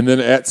it. And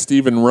then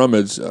 @Stephen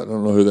Rummage, I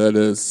don't know who that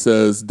is,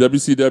 says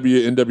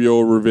WCW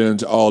NWO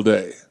Revenge all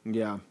day.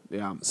 Yeah.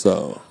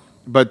 So,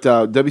 But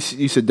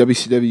you said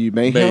WCW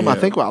Mayhem? I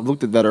think I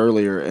looked at that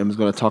earlier and was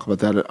going to talk about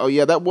that. Oh,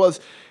 yeah, that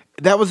was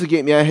the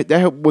game. Yeah, that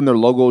had when their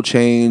logo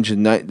changed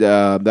and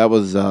that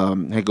was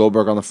had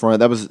Goldberg on the front.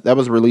 That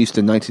was released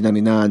in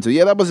 1999. So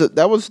yeah,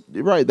 that was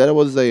right. That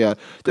was a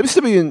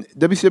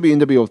WCW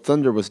NWO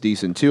Thunder was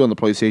decent too on the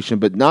PlayStation,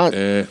 but not.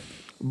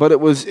 But it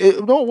was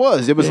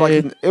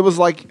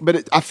like.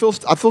 But I still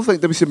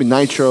think WCW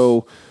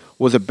Nitro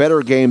was a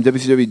better game.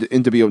 WCW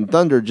NWO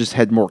Thunder just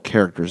had more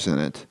characters in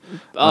it.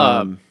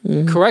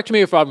 Correct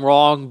me if I'm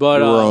wrong,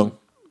 but you're wrong.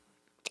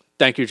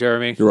 Thank you,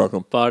 Jeremy. You're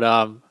welcome. But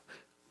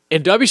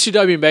in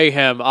WCW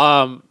Mayhem,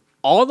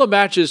 all the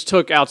matches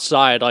took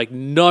outside. Like,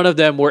 none of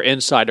them were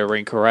inside the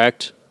ring,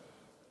 correct?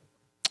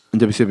 In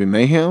WCW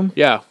Mayhem?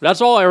 Yeah,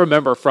 that's all I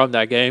remember from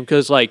that game.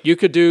 Because, like, you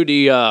could do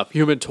the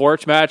Human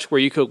Torch match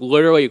where you could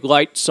literally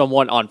light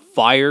someone on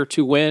fire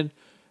to win.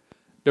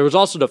 There was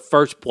also the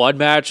First Blood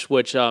match,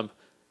 which, at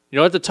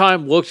the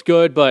time looked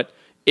good. But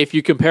if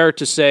you compare it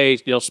to, say,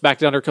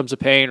 SmackDown Here Comes the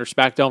Pain or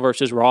SmackDown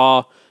versus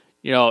Raw,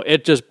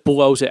 it just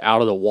blows it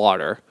out of the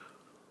water.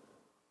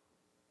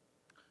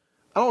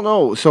 I don't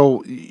know.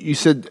 So you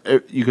said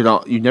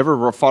you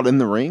never fought in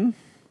the ring?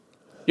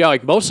 Yeah,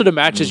 like most of the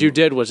matches you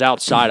did was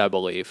outside, I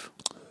believe.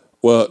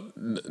 Well,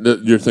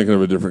 you're thinking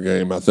of a different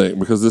game, I think,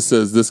 because this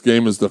says this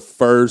game is the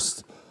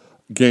first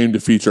game to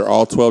feature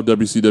all 12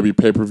 WCW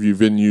pay-per-view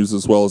venues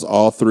as well as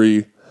all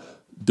 3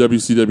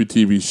 WCW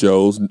TV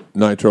shows,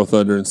 Nitro,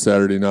 Thunder, and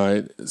Saturday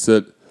Night. It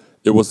said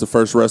it was the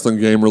first wrestling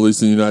game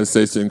released in the United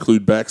States to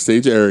include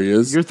backstage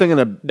areas. You're thinking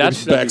of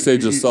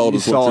Backstage Assault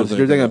is what you're thinking.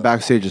 You're thinking of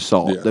Backstage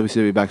Assault, Yeah.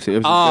 WCW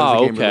Backstage.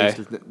 Okay.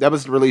 That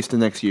was released the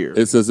next year.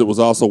 It says it was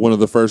also one of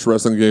the first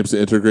wrestling games to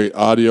integrate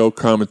audio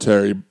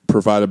commentary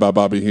provided by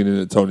Bobby Heenan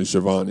and Tony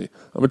Schiavone.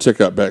 I'm going to check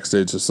out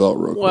Backstage Assault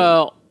real quick.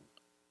 Well,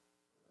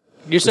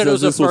 you said it was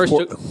the first.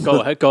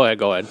 Go ahead.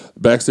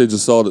 Backstage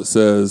Assault, it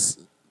says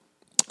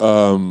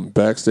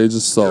Backstage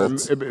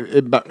Assault.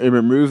 It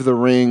removed the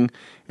ring,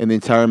 and the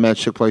entire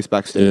match took place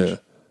backstage. Yeah.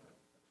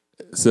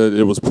 It said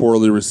it was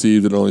poorly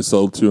received and only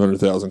sold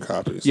 200,000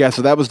 copies. Yeah,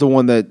 so that was the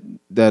one that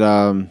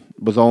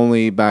was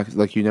only back,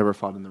 like you never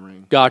fought in the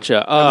ring.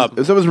 Gotcha.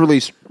 So it was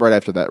released right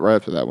after that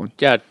one.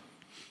 Yeah,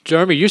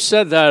 Jeremy, you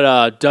said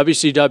that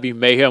WCW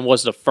Mayhem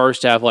was the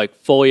first to have like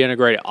fully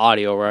integrated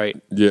audio, right?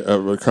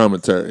 Yeah,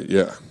 commentary,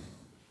 yeah.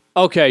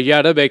 Okay,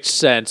 yeah, that makes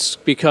sense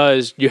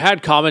because you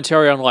had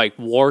commentary on like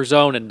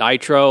Warzone and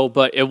Nitro,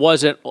 but it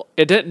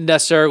didn't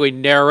necessarily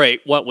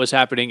narrate what was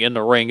happening in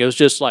the ring. It was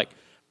just like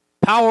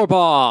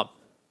powerbomb,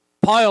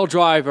 pile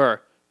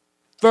driver,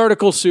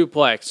 vertical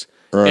suplex.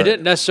 Right. It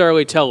didn't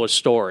necessarily tell a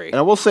story. And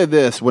I will say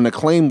this: when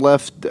Acclaim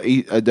left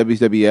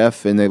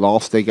WWF and they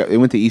lost, they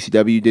went to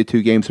ECW, did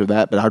 2 games for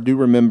that. But I don't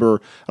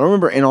remember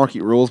Anarchy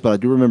Rules, but I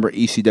do remember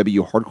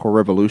ECW Hardcore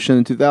Revolution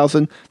in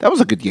 2000. That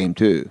was a good game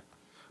too.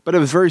 But it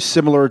was very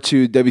similar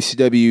to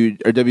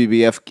WCW or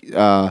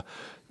WBF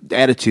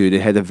Attitude.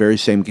 It had the very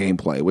same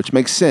gameplay, which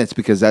makes sense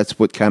because that's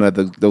what kind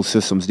of those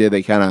systems did.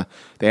 They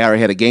already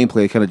had a gameplay.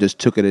 They kind of just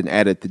took it and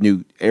added the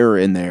new era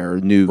in there,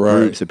 new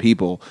groups of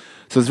people.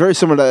 So it's very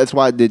similar to that. That's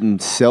why it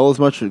didn't sell as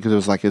much because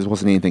it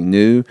wasn't anything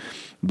new.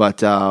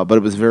 But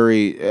it was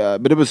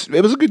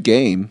it was a good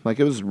game. Like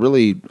it was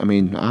really. I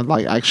mean, I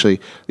like actually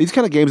these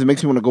kind of games. It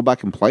makes me want to go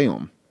back and play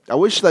them. I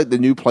wish like the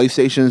new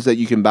PlayStations that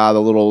you can buy the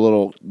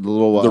little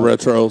the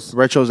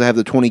retros that have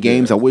the 20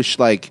 games. Yeah. I wish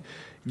like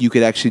you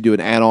could actually do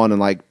an add-on and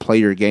like play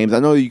your games. I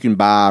know you can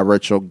buy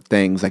retro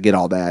things. I get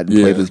all that and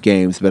play those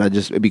games, but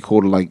it'd be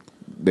cool to like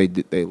they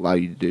allow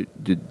you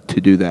to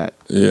do that.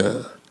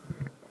 Yeah.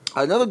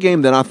 Another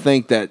game that I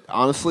think that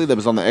honestly that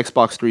was on the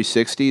Xbox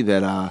 360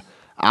 that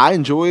I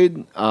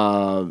enjoyed.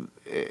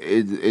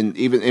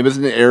 It was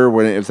in an era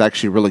when it was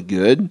actually really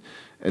good.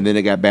 And then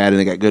it got bad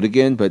and it got good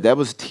again. But that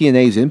was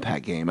TNA's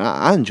Impact game.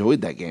 I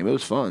enjoyed that game. It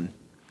was fun.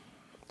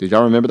 Did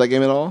y'all remember that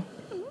game at all?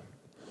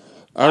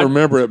 I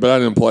remember it, but I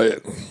didn't play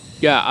it.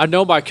 Yeah, I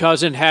know my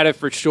cousin had it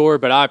for sure,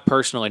 but I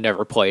personally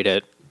never played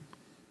it.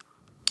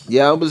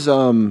 Yeah, it was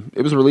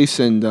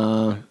released in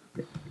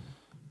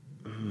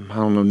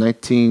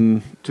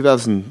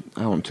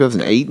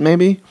 2008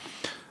 maybe.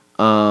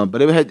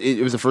 But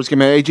it was the first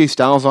game. It had AJ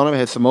Styles on it. It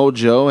had Samoa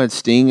Joe, it had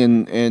Sting,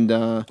 and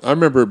I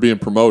remember it being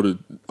promoted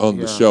on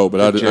the show,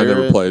 but I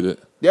never played it.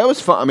 Yeah, it was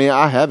fun. I mean,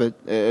 I have it,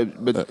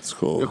 but that's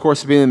cool. Of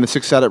course, being in the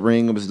 6-sided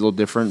ring, it was a little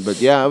different.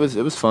 But yeah, it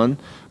was fun.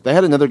 They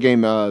had another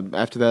game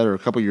after that, or a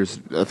couple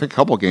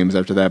of games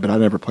after that, but I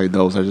never played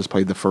those. I just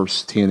played the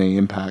first TNA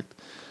Impact.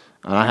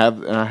 And I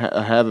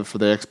have it for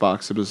the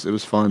Xbox. It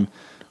was fun.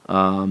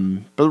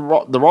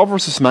 But the Raw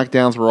versus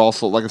SmackDowns were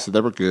also, like I said,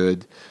 they were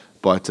good,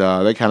 but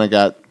they kind of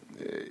got.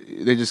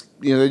 They just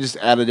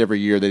added every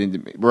year.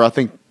 Where I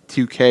think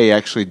 2K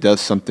actually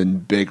does something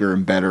bigger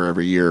and better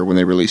every year when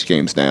they release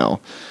games now.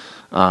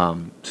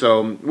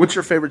 So, what's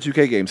your favorite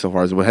 2K game so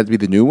far? Does it have to be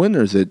the new one,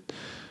 or is it?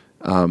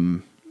 I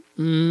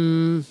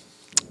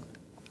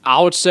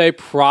would say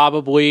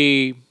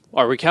probably.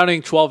 Are we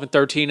counting 12 and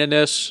 13 in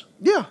this?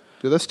 Yeah,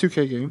 that's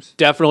 2K games.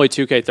 Definitely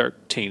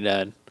 2K13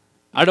 then.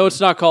 I know it's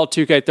not called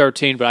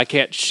 2K13, but I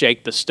can't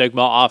shake the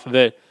stigma off of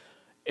it.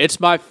 It's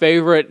my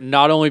favorite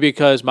not only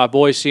because my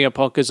boy CM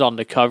Punk is on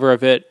the cover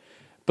of it,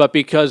 but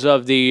because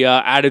of the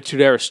Attitude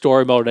Era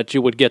story mode that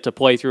you would get to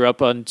play through up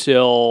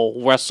until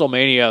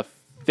WrestleMania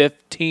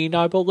 15,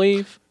 I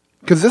believe.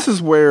 Because this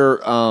is where,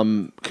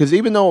 because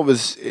even though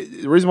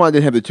the reason why I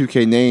didn't have the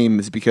 2K name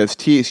is because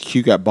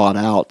THQ got bought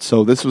out.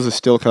 So this was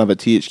still kind of a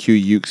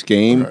THQ Ukes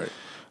game. Right.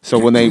 So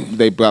when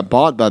they got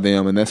bought by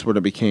them, and that's when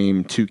it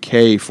became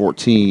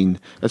 2K14.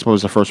 That's what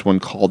was the first one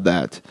called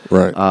that.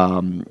 Right.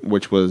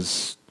 Which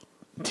was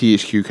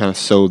THQ kind of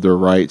sold their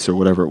rights or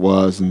whatever it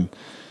was, and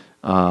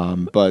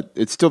but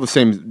it's still the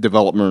same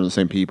developer and the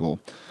same people.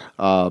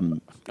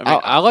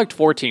 I liked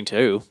 14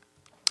 too.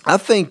 I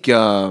think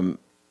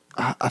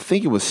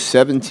it was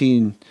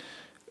 17.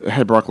 It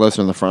had Brock Lesnar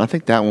in the front. I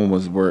think that one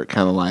was where it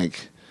kind of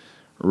like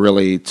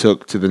really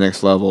took to the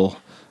next level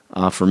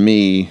for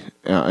me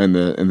in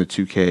the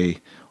 2K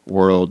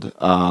world.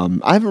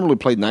 I haven't really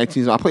played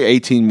 19. I play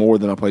 18 more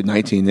than I played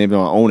 19. Even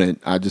though I own it,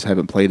 I just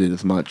haven't played it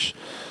as much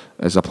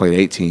as I played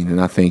 18. And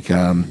I think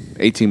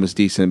 18 was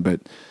decent,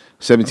 but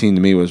 17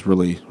 to me was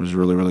really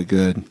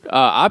good.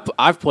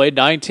 I've played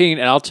 19,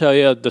 and I'll tell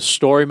you, the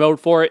story mode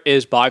for it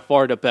is by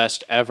far the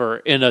best ever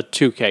in a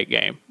 2K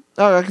game.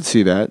 Oh, I can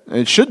see that.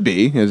 It should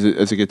be as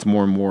it gets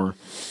more and more.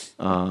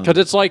 Because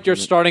it's like you're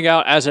starting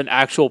out as an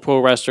actual pro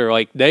wrestler.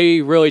 Like,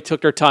 they really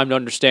took their time to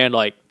understand,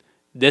 like,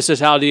 this is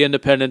how the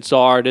independents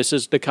are. This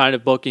is the kind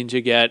of bookings you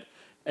get.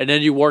 And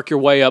then you work your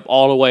way up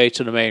all the way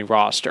to the main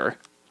roster.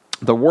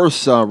 The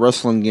worst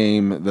wrestling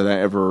game that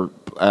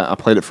I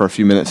played it for a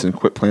few minutes and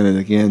quit playing it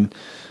again,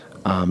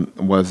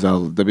 was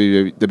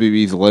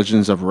WWE's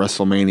Legends of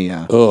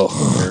WrestleMania.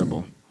 Ugh.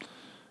 Terrible.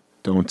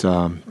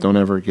 Don't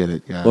ever get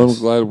it, guys. Well,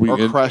 I'm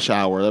glad Crash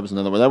Hour. That was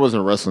another one. That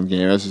wasn't a wrestling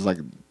game. That was just like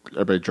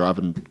everybody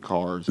driving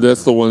cars.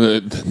 That's the one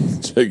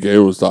that J.K.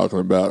 was talking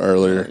about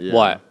earlier. Yeah.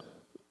 What?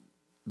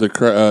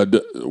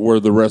 Where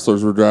the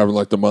wrestlers were driving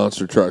like the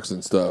monster trucks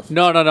and stuff.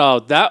 No.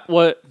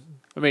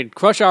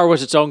 Crush Hour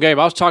was its own game.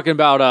 I was talking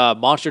about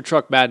Monster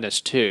Truck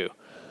Madness 2,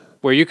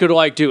 where you could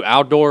like do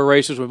outdoor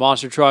races with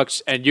monster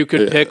trucks, and you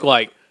could pick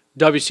like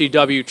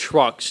WCW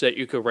trucks that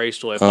you could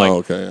race with. Oh,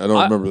 okay. I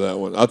don't remember that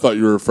one. I thought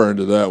you were referring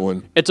to that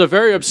one. It's a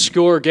very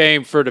obscure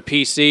game for the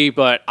PC,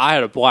 but I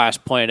had a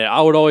blast playing it.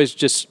 I would always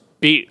just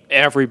beat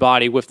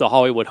everybody with the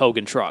Hollywood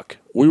Hogan truck.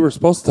 We were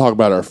supposed to talk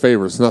about our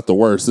favorites, not the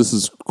worst. This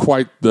is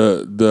quite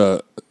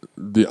the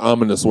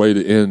ominous way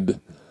to end.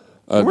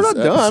 We're not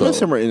done. I'm not episode.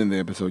 saying we're ending the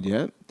episode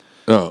yet.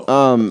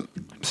 No.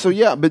 So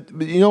yeah, but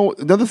you know,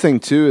 another thing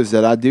too is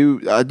that I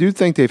do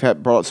think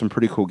they've brought some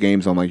pretty cool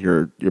games on like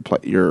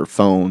your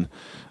phone,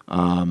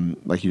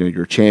 like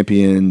your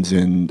Champions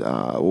and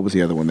what was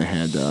the other one they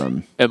had?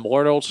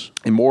 Immortals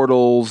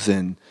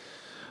And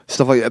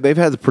stuff like that. They've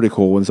had the pretty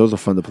cool ones. Those are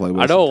fun to play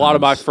with. I know a lot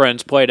of my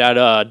friends played that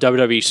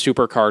WWE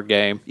Supercard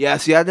game. Yeah,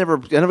 see, I never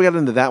got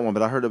into that one,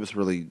 but I heard it was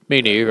really.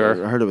 Me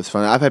neither. I heard it was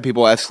fun. I've had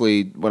people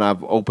actually when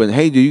I've opened,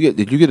 hey, did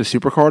you get a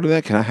Supercard of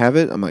that? Can I have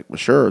it? I'm like, well,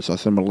 sure. So I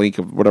send them a link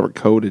of whatever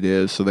code it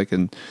is so they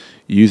can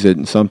use it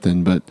in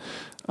something. But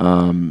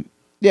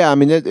yeah, I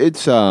mean,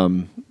 it's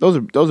those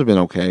have been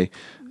okay.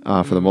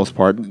 For the most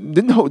part,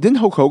 didn't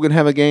Hulk Hogan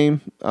have a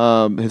game,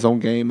 his own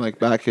game, like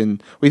back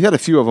in? We had a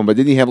few of them, but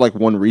didn't he have like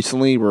one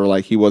recently where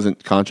like he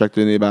wasn't contracted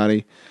to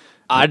anybody?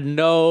 I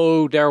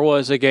know there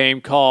was a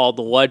game called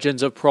The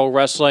Legends of Pro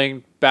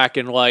Wrestling back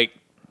in like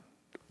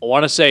I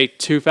want to say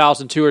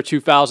 2002 or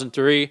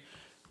 2003,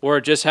 where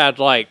it just had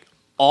like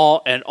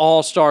an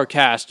all-star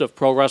cast of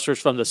pro wrestlers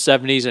from the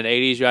 70s and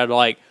 80s. You had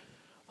like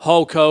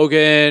Hulk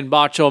Hogan,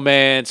 Macho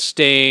Man,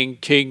 Sting,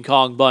 King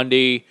Kong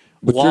Bundy.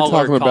 But you're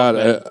talking about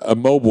a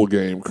mobile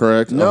game,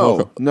 correct?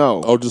 No.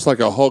 Oh, just like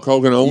a Hulk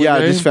Hogan only Yeah,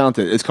 game? I just found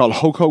it. It's called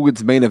Hulk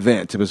Hogan's Main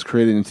Event. It was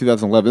created in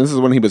 2011. This is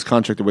when he was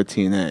contracted with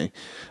TNA.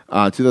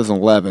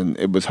 2011,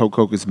 it was Hulk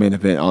Hogan's Main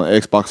Event on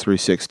Xbox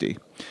 360.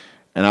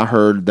 And I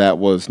heard that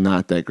was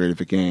not that great of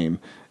a game.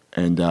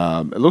 And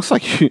it looks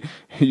like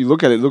you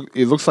look at it.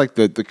 It looks like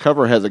the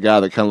cover has a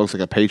guy that kind of looks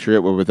like a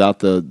Patriot, but without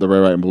the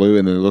red, white, and blue,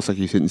 and then it looks like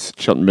he's hitting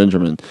Shelton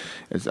Benjamin.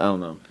 I don't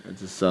know.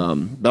 It's just, but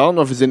I don't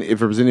know if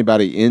there was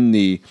anybody in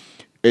the.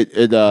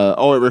 It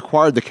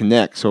required the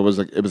Kinect, so it was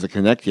a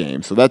Kinect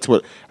game. So that's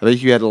what I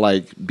think you had to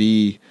like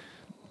be,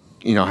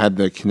 had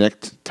the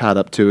Kinect tied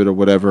up to it or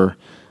whatever.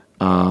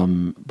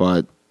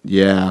 But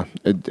yeah,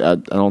 I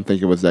don't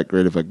think it was that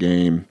great of a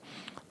game.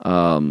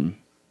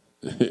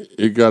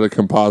 It got a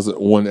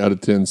composite 1 out of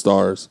 10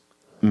 stars.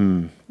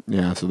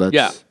 Yeah, so that's...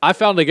 Yeah, I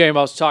found the game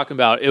I was talking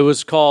about. It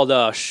was called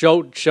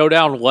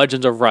Showdown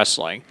Legends of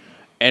Wrestling,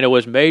 and it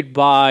was made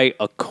by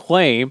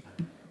Acclaim.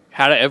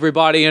 Had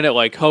everybody in it,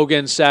 like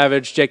Hogan,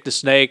 Savage, Jake the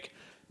Snake,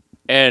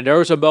 and there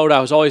was a mode I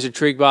was always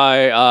intrigued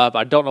by.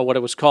 I don't know what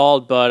it was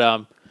called,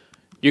 but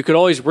you could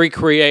always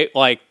recreate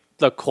like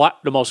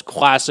the most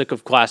classic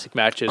of classic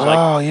matches. Like,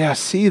 Oh yeah, I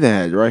see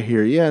that right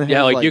here. Yeah, it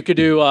yeah, has, like you could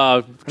do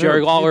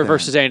Jerry see Lawler that.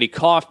 versus Andy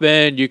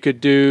Kaufman. You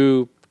could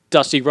do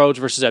Dusty Rhodes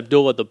versus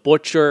Abdullah the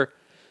Butcher.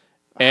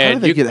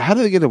 And How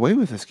did they get away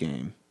with this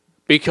game?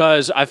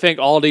 because I think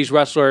all these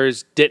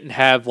wrestlers didn't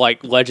have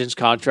like Legends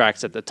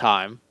contracts at the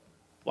time.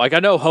 Like I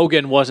know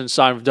Hogan wasn't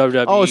signed with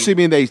WWE. Oh, so you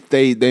mean they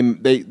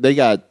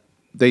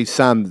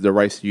signed the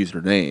rights to use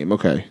their name?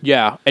 Okay.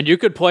 Yeah, and you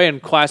could play in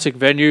classic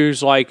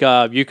venues like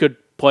you could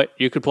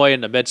play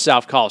in the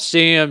Mid-South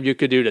Coliseum. You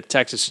could do the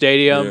Texas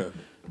Stadium.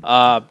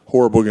 Yeah.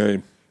 Horrible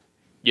game.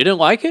 You didn't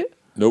like it?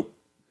 Nope.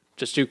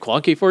 Just too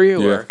clunky for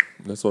you? Yeah, Or?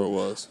 that's what it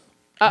was.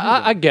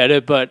 I get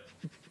it, but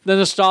the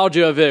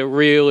nostalgia of it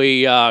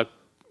really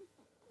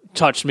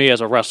touched me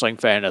as a wrestling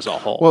fan as a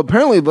whole. Well,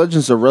 apparently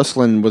Legends of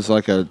Wrestling was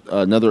like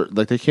another,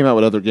 like they came out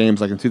with other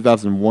games. Like in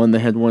 2001 they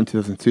had one,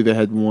 2002 they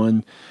had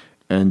one,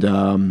 and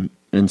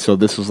so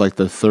this was like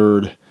the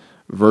third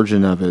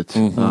version of it.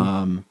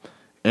 Mm-hmm.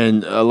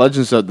 And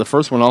Legends, the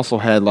first one also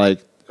had like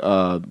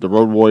the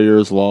Road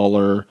Warriors,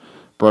 Lawler,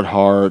 Bret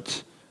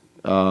Hart.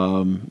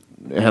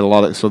 It had a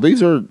lot of, so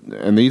these are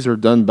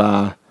done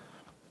by,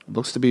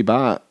 looks to be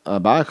by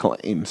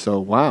Acclaim. So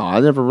wow,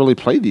 I never really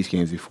played these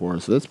games before,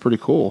 so that's pretty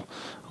cool.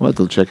 I'll have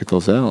to check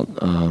those out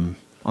on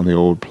the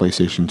old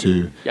PlayStation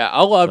 2. Yeah,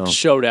 I loved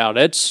Showdown.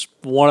 It's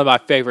one of my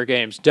favorite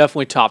games.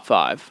 Definitely top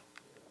 5.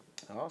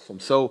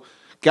 Awesome. So,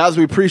 guys,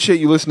 we appreciate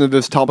you listening to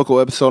this topical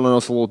episode. I know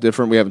it's a little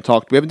different. We haven't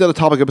done a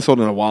topic episode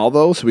in a while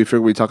though, so we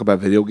figured we'd talk about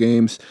video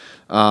games,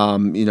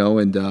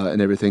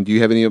 and everything. Do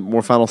you have any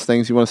more final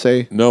things you want to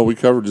say? No, we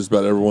covered just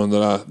about everyone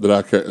that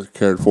I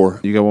cared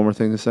for. You got one more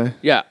thing to say?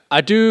 Yeah,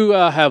 I do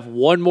have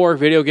one more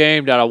video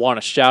game that I want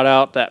to shout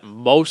out that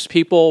most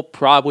people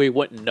probably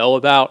wouldn't know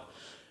about.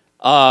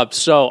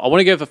 So I want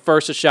to give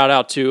a shout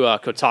out to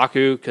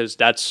Kotaku because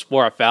that's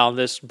where I found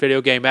this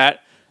video game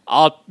at.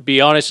 I'll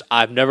be honest,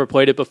 I've never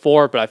played it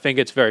before, but I think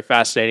it's very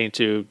fascinating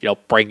to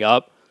bring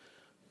up.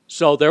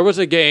 So there was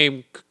a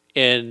game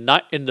in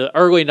the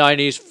early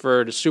 90s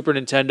for the Super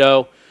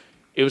Nintendo.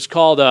 It was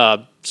called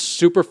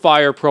Super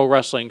Fire Pro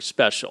Wrestling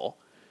Special.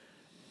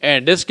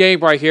 And this game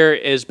right here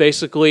is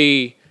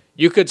basically,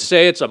 you could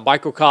say it's a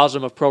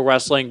microcosm of pro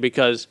wrestling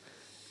because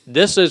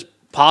this is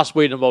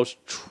possibly the most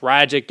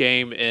tragic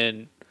game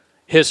in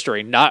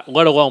history, let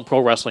alone pro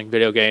wrestling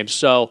video games.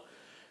 So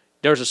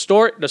there's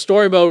the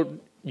story mode.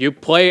 You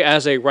play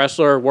as a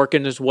wrestler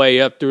working his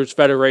way up through his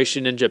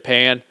federation in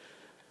Japan.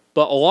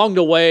 But along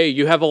the way,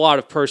 you have a lot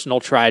of personal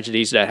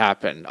tragedies that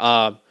happen.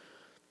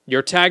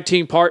 Your tag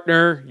team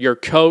partner, your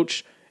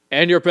coach,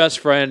 and your best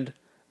friend,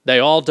 they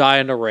all die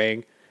in the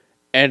ring.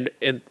 And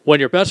when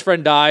your best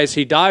friend dies,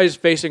 he dies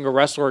facing a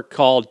wrestler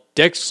called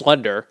Dick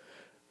Slender,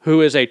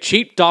 who is a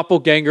cheap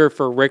doppelganger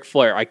for Ric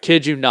Flair. I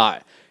kid you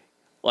not.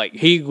 Like,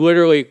 he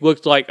literally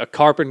looks like a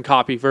carbon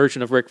copy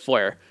version of Ric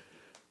Flair.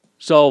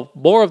 So,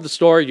 more of the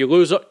story, you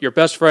lose your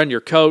best friend, your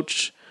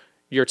coach,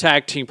 your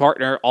tag team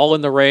partner, all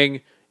in the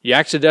ring. You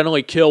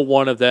accidentally kill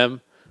one of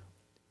them.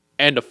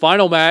 And the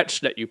final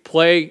match that you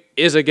play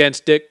is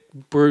against Dick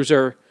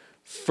Bruiser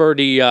for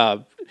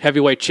the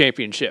heavyweight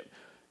championship.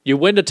 You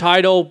win the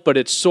title, but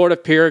it's sort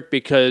of Pyrrhic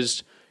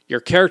because your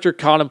character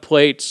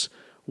contemplates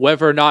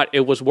whether or not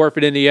it was worth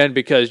it in the end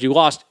because you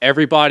lost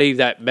everybody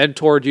that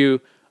mentored you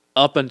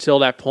up until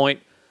that point.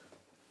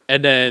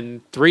 And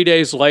then 3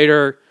 days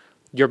later,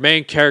 your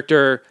main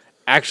character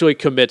actually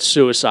commits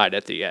suicide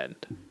at the end.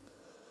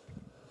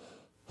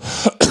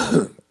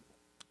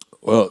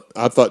 Well,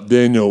 I thought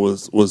Daniel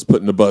was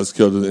putting the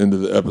buzzkill to the end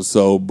of the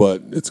episode,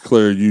 but it's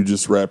clear you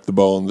just wrapped the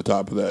ball on the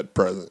top of that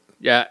present.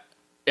 Yeah,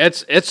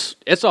 it's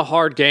a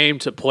hard game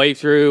to play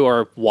through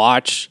or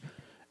watch.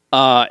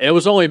 It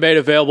was only made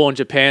available in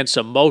Japan,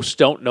 so most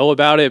don't know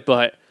about it,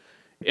 but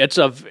it's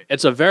a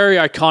very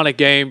iconic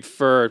game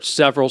for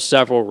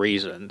several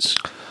reasons.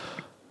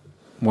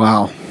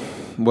 Wow.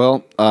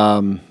 Well,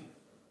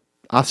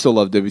 I still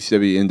love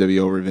WCW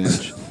NWO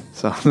Revenge.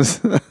 So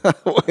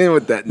we'll end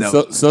with that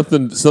note.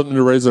 Something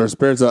to raise our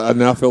spirits. I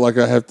now feel like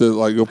I have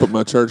to go put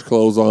my church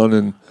clothes on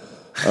and.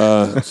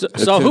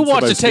 So who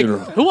wants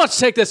to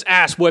take this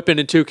ass whipping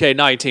in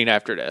 2K19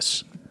 after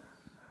this?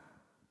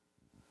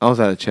 Oh, is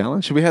that a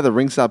challenge? Should we have the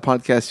Ringside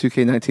Podcast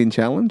 2K19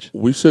 challenge?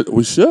 We should.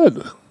 We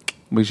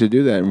should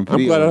do that. I'm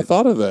glad I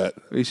thought of that.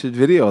 We should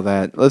video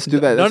that. Let's do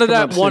that. None of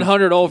that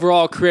 100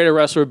 overall creative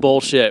wrestler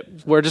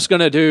bullshit. We're just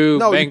gonna do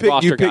main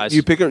roster guys.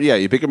 You pick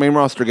a main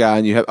roster guy,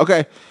 and you have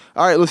okay.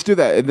 All right, let's do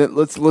that, and then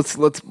let's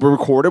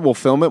record it. We'll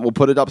film it. We'll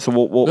put it up. So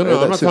we'll.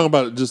 No, I'm not talking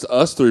about just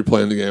us three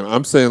playing the game.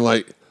 I'm saying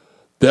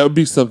that would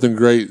be something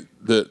great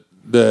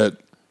that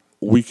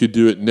we could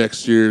do at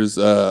next year's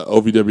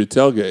OVW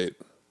tailgate.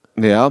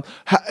 Yeah,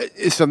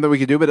 it's something we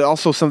could do, but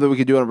also something we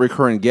could do on a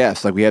recurring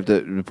guest. Like we have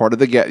to part of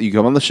the guest. You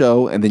come on the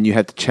show, and then you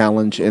have to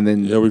challenge, and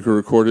then we could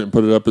record it and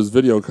put it up as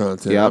video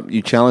content. Yeah,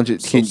 you challenge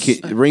it. Can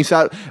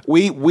Ringside?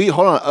 We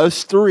hold on.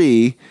 Us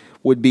three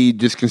would be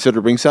just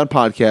considered Ringside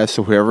Podcast.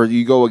 So whoever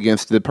you go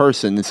against the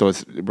person, and so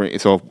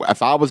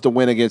if I was to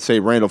win against say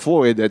Randall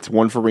Floyd, that's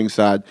 1 for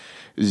Ringside,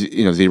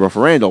 0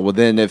 for Randall. Well,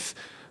 then if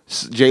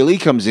Jay Lee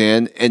comes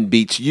in and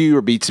beats you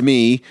or beats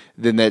me,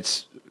 then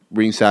that's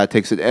ringside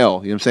takes an L. You know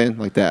what I'm saying?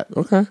 Like that.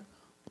 Okay.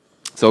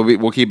 So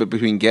we'll keep it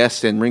between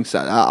guest and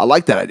ringside. I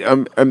like that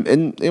idea.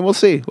 And we'll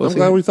see. I'm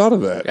glad we thought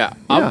of that. Yeah.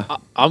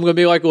 I'm going to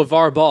be like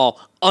LeVar Ball.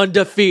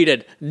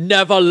 Undefeated.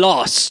 Never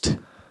lost.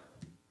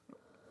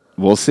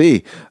 We'll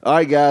see. All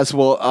right, guys.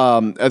 Well,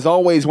 as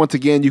always, once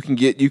again, you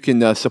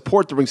can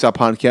support the Ringside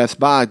Podcast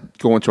by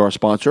going to our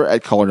sponsor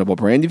at Color Noble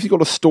Brand. If you go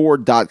to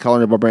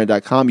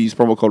store.colornoblebrand.com, use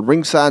promo code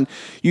Ringside,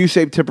 you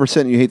save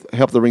 10% and you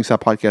help the Ringside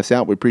Podcast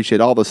out. We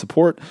appreciate all the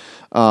support.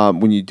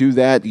 When you do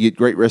that, you get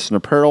great wrestling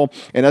apparel.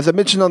 And as I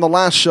mentioned on the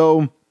last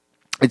show,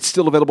 it's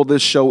still available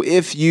this show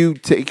if you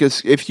take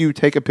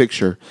a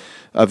picture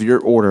of your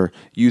order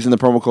using the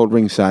promo code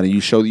Ringside and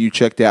you show that you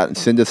checked out and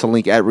send us a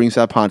link at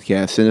Ringside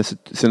Podcast, send us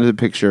a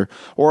picture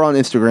or on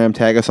Instagram,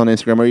 tag us on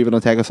Instagram or even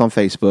tag us on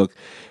Facebook.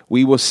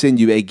 We will send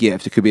you a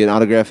gift. It could be an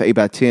autographed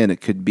 8x10.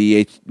 It could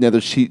be another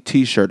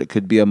T-shirt. It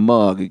could be a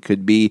mug. It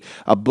could be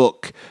a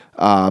book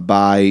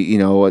by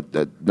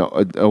the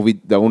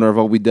owner of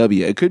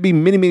OVW. It could be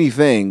many, many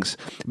things,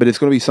 but it's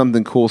going to be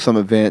something cool, some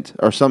event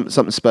or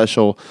something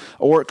special.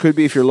 Or it could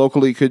be, if you're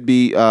locally, it could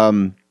be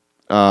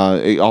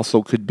it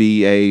also could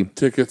be a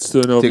tickets to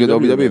an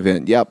OVW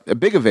event. Yep, a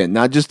big event,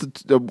 not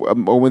just a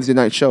Wednesday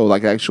night show,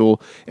 like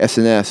actual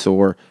SNS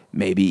or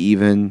maybe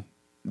even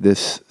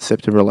this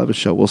September 11th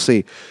show. We'll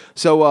see.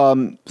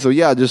 So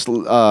yeah, just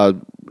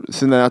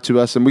send that out to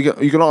us, and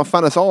you can all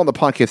find us all on the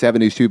podcast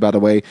avenues too. By the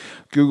way,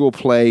 Google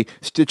Play,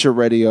 Stitcher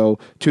Radio,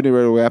 TuneIn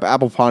Radio app,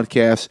 Apple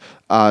Podcasts,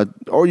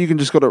 or you can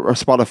just go to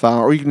Spotify,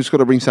 or you can just go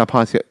to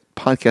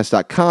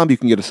RingsidePodcast.com. You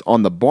can get us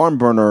on the Barn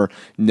Burner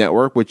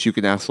Network, which you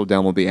can also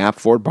download the app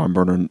for, Barn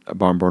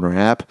Burner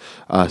app.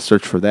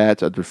 Search for that.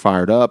 They're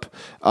fired up.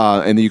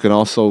 And then you can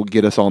also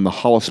get us on the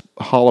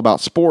Hall About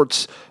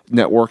Sports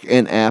Network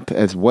and app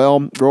as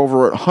well. We're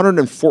over at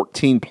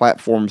 114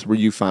 platforms where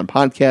you find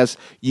podcasts.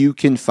 You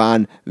can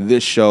find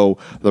this show,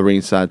 the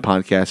Ringside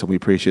Podcast, and we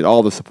appreciate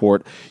all the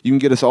support. You can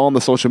get us all on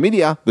the social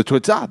media, the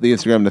Twitter, the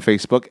Instagram, and the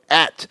Facebook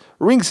at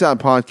Ringside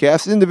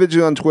Podcast.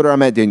 Individually on Twitter,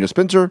 I'm at Daniel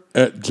Spencer.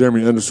 At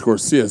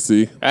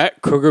Jeremy_CSC. At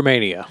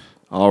Krugermania.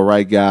 All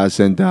right, guys,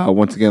 and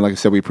once again, like I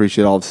said, we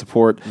appreciate all the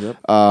support. Yep.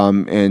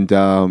 And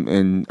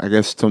I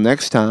guess till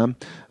next time,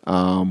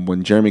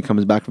 when Jeremy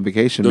comes back from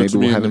vacation, Don't maybe you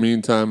we'll mean have in the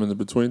meantime, in the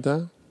between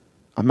time?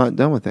 I'm not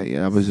done with that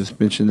yet. I was just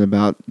mentioning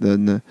about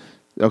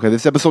okay,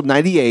 this is episode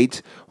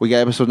 98. We got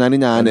episode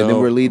 99, and then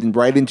we're leading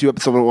right into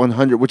episode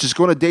 100, which is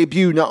going to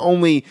debut not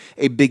only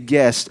a big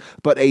guest,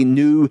 but a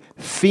new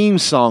theme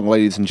song,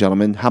 ladies and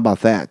gentlemen. How about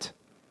that?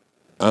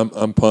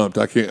 I'm pumped.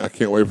 I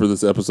can't wait for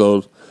this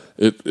episode.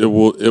 It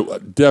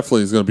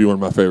definitely is going to be one of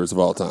my favorites of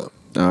all time.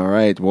 All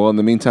right. Well, in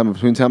the meantime,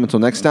 between time until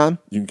next time,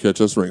 you can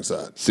catch us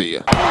ringside. See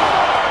ya.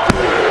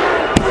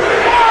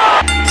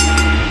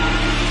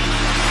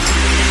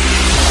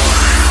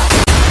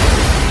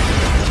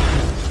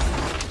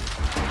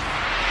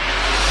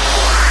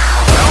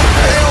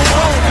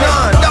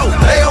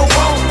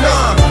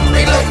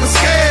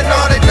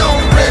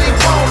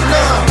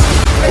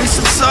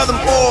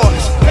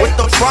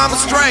 Trauma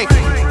strength.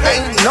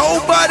 Ain't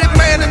nobody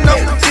man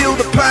enough to feel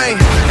the pain.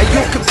 And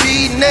you could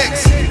be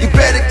next. You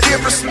better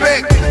give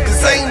respect.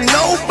 Cause ain't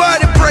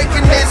nobody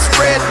breaking this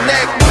redneck.